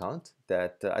into account.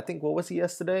 That I think, what was it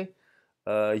yesterday?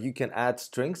 You can add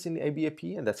strings in the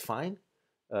ABAP, and that's fine.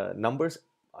 Numbers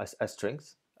as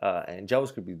strings. And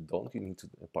JavaScript you don't. You need to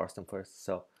parse them first.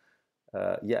 So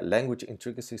Yeah, language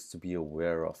intricacies to be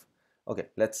aware of. Okay,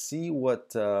 let's see what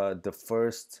the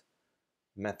first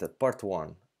method, part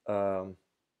one, um,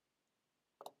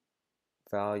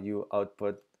 value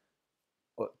output.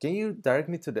 Oh, can you direct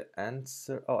me to the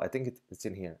answer? Oh, I think it's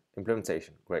in here.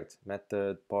 Implementation. Great.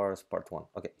 Method parse part one.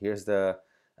 Okay, here's the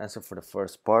answer for the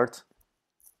first part.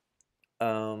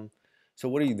 Um, so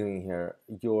what are you doing here?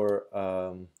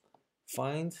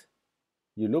 Find.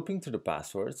 You're looping to the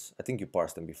passwords. I think you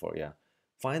parsed them before. Yeah.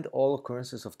 Find all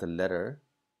occurrences of the letter,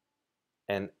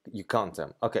 and you count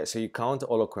them. Okay, so you count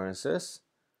all occurrences,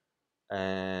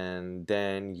 and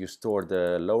then you store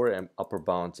the lower and upper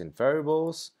bounds in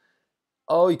variables.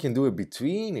 Oh, you can do it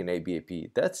between in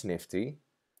ABAP. That's nifty.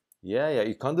 Yeah,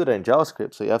 you can't do that in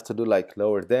JavaScript, so you have to do like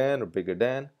lower than or bigger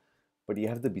than, but you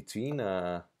have the between.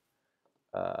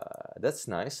 That's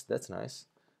nice. That's nice.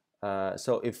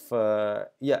 So if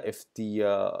if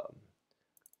the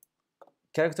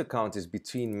character count is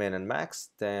between min and max,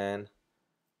 then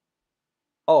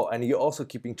oh, and you're also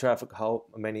keeping track of how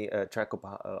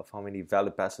many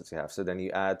valid passwords you have. So then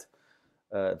you add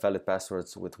valid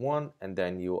passwords with one, and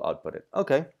then you output it.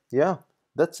 Okay, yeah,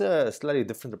 that's a slightly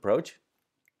different approach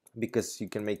because you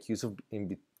can make use of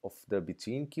the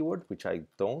between keyword, which I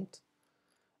don't.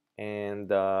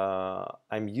 And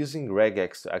I'm using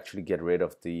regex to actually get rid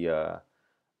of the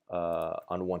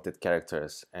unwanted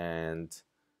characters. And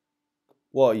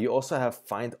well, you also have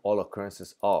find all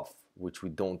occurrences of, which we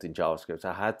don't in JavaScript. So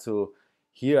I had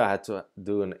to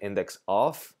do an index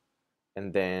of,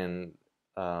 and then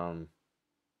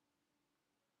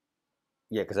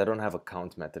yeah, because I don't have a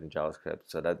count method in JavaScript,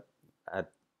 so that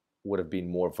would have been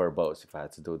more verbose if I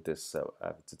had to do this. I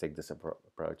have to take this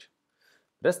approach.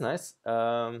 That's nice.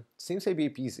 Seems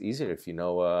ABAP is easier if you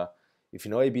know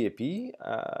ABAP.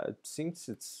 It seems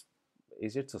it's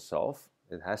easier to solve.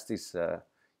 It has these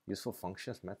useful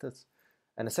functions methods.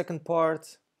 And the second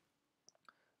part,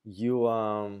 you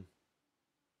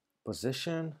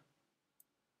position.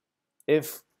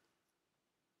 If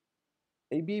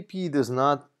ABAP does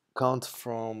not count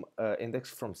from index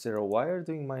from 0, why are you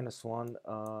doing -1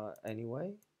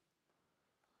 anyway?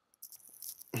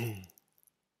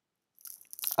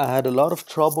 I had a lot of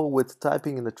trouble with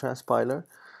typing in the transpiler,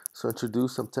 so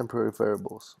introduce some temporary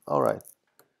variables. All right.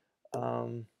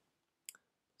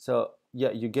 So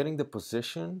yeah, you're getting the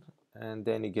position, and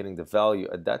then you're getting the value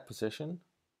at that position.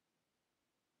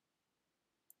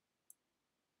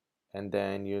 And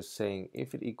then you're saying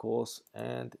if it equals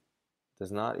and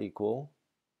does not equal,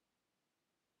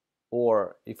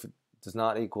 or if it does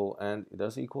not equal and it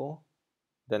does equal,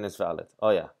 then it's valid. Oh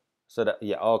yeah. So that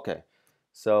yeah, okay.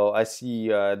 So I see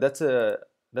that's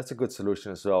a good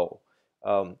solution as well.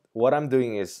 What I'm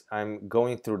doing is I'm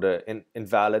going through the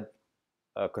invalid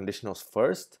conditionals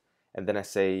first, and then I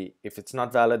say if it's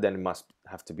not valid, then it must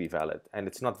have to be valid. And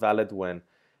it's not valid when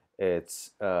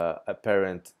it's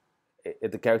apparent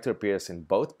the character appears in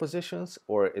both positions,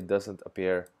 or it doesn't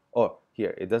appear. Oh,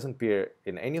 here it doesn't appear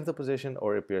in any of the position,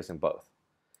 or it appears in both.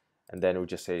 And then we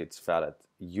just say it's valid.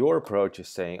 Your approach is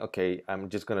saying, okay, I'm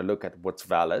just going to look at what's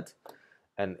valid,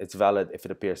 and it's valid if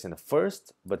it appears in the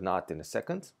first but not in the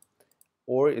second,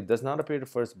 or it does not appear in the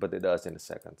first but it does in the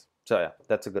second. So yeah,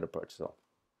 that's a good approach as well.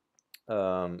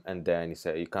 And then you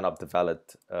say you count up the valid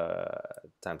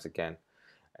times again,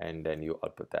 and then you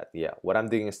output that. Yeah, what I'm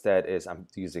doing instead is I'm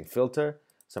using filter,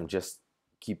 so I'm just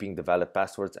keeping the valid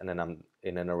passwords, and then I'm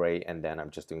in an array, and then I'm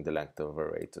just doing the length of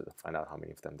array to find out how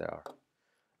many of them there are.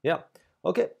 Yeah,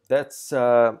 okay, that's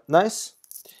nice.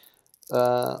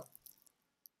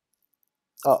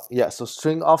 Oh yeah, so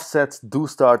string offsets do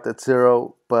start at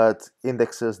 0, but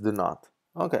indexes do not.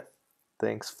 Okay,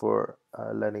 thanks for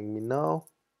letting me know.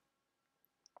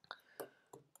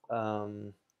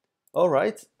 All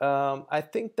right, I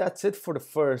think that's it for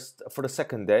the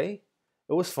second day.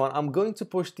 It was fun. I'm going to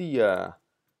push the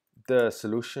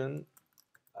solution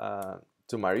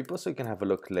to my repo, so you can have a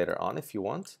look later on if you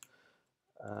want.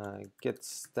 Git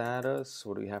status.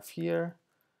 What do we have here?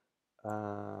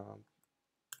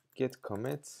 Git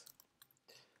commit.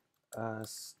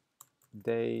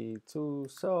 Day 2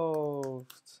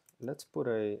 solved. Let's put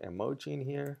a emoji in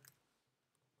here.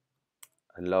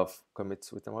 I love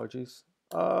commits with emojis.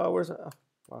 Where's it?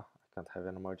 Well, I can't have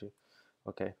an emoji.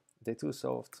 Okay, day 2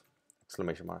 solved.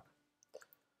 Exclamation mark.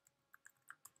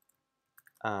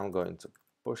 I'm going to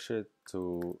push it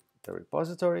to the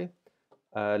repository.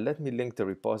 Let me link the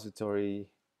repository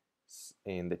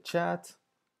in the chat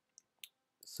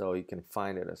so you can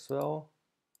find it as well.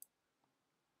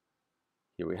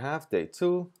 Here we have day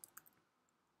 2.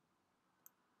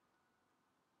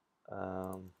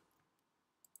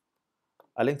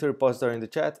 I linked the repository in the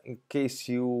chat in case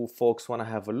you folks want to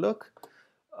have a look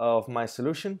of my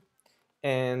solution.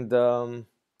 And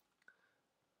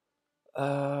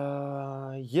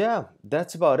yeah,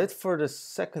 that's about it for the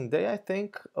second day. I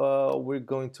think we're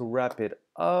going to wrap it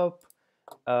up.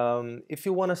 If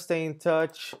you want to stay in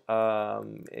touch,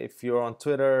 if you're on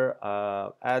Twitter,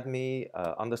 add me,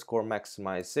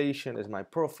 _maximization is my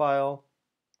profile.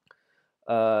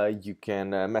 You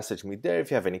can message me there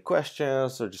if you have any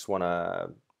questions or just want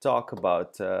to talk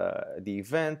about the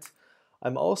event.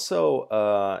 I'm also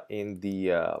in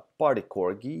the Party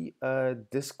Corgi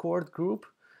Discord group.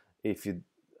 If you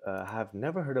have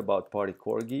never heard about Party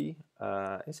Corgi,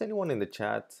 is anyone in the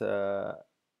chat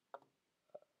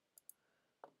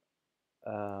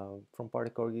from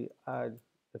Party Corgi?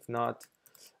 If not,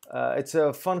 it's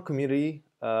a fun community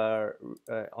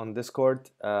on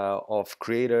Discord of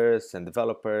creators and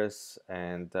developers,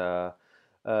 and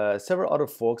several other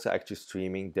folks are actually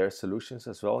streaming their solutions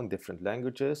as well in different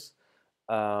languages.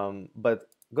 But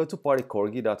go to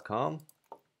partycorgi.com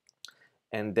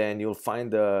and then you'll find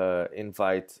the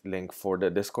invite link for the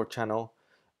Discord channel.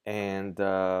 And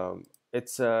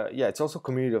it's also a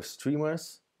community of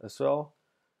streamers as well.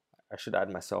 I should add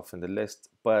myself in the list.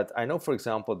 But I know, for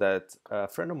example, that a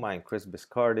friend of mine, Chris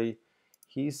Biscardi,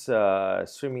 he's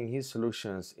streaming his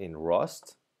solutions in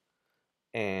Rust,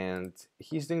 and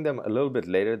he's doing them a little bit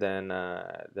later than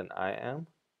I am.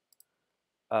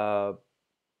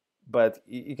 But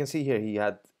you can see here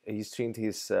he streamed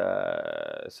his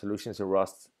solutions in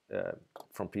Rust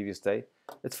from previous day.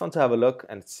 It's fun to have a look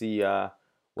and see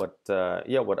what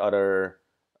other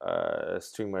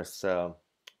streamers,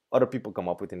 other people come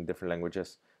up with in different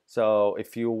languages. So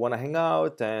if you want to hang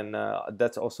out, then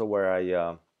that's also where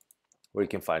you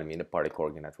can find me in the Party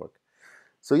Corgi network.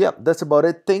 So yeah, that's about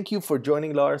it. Thank you for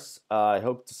joining, Lars. I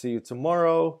hope to see you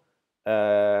tomorrow.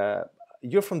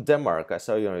 You're from Denmark. I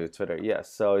saw you on your Twitter.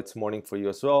 Yes, so it's morning for you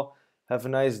as well. Have a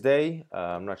nice day.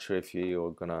 I'm not sure if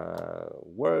you're gonna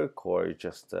work or you're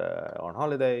just on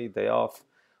holiday, day off.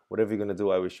 Whatever you're gonna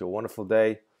do, I wish you a wonderful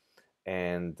day.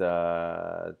 And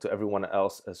to everyone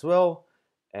else as well.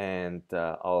 And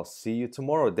I'll see you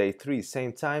tomorrow, day 3,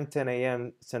 same time, 10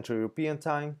 a.m. Central European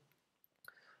time.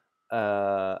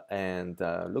 And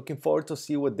looking forward to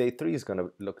see what day 3 is going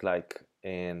to look like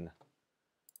in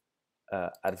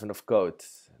Advent of Code.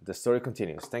 The story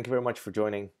continues. Thank you very much for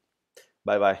joining.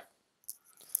 Bye-bye.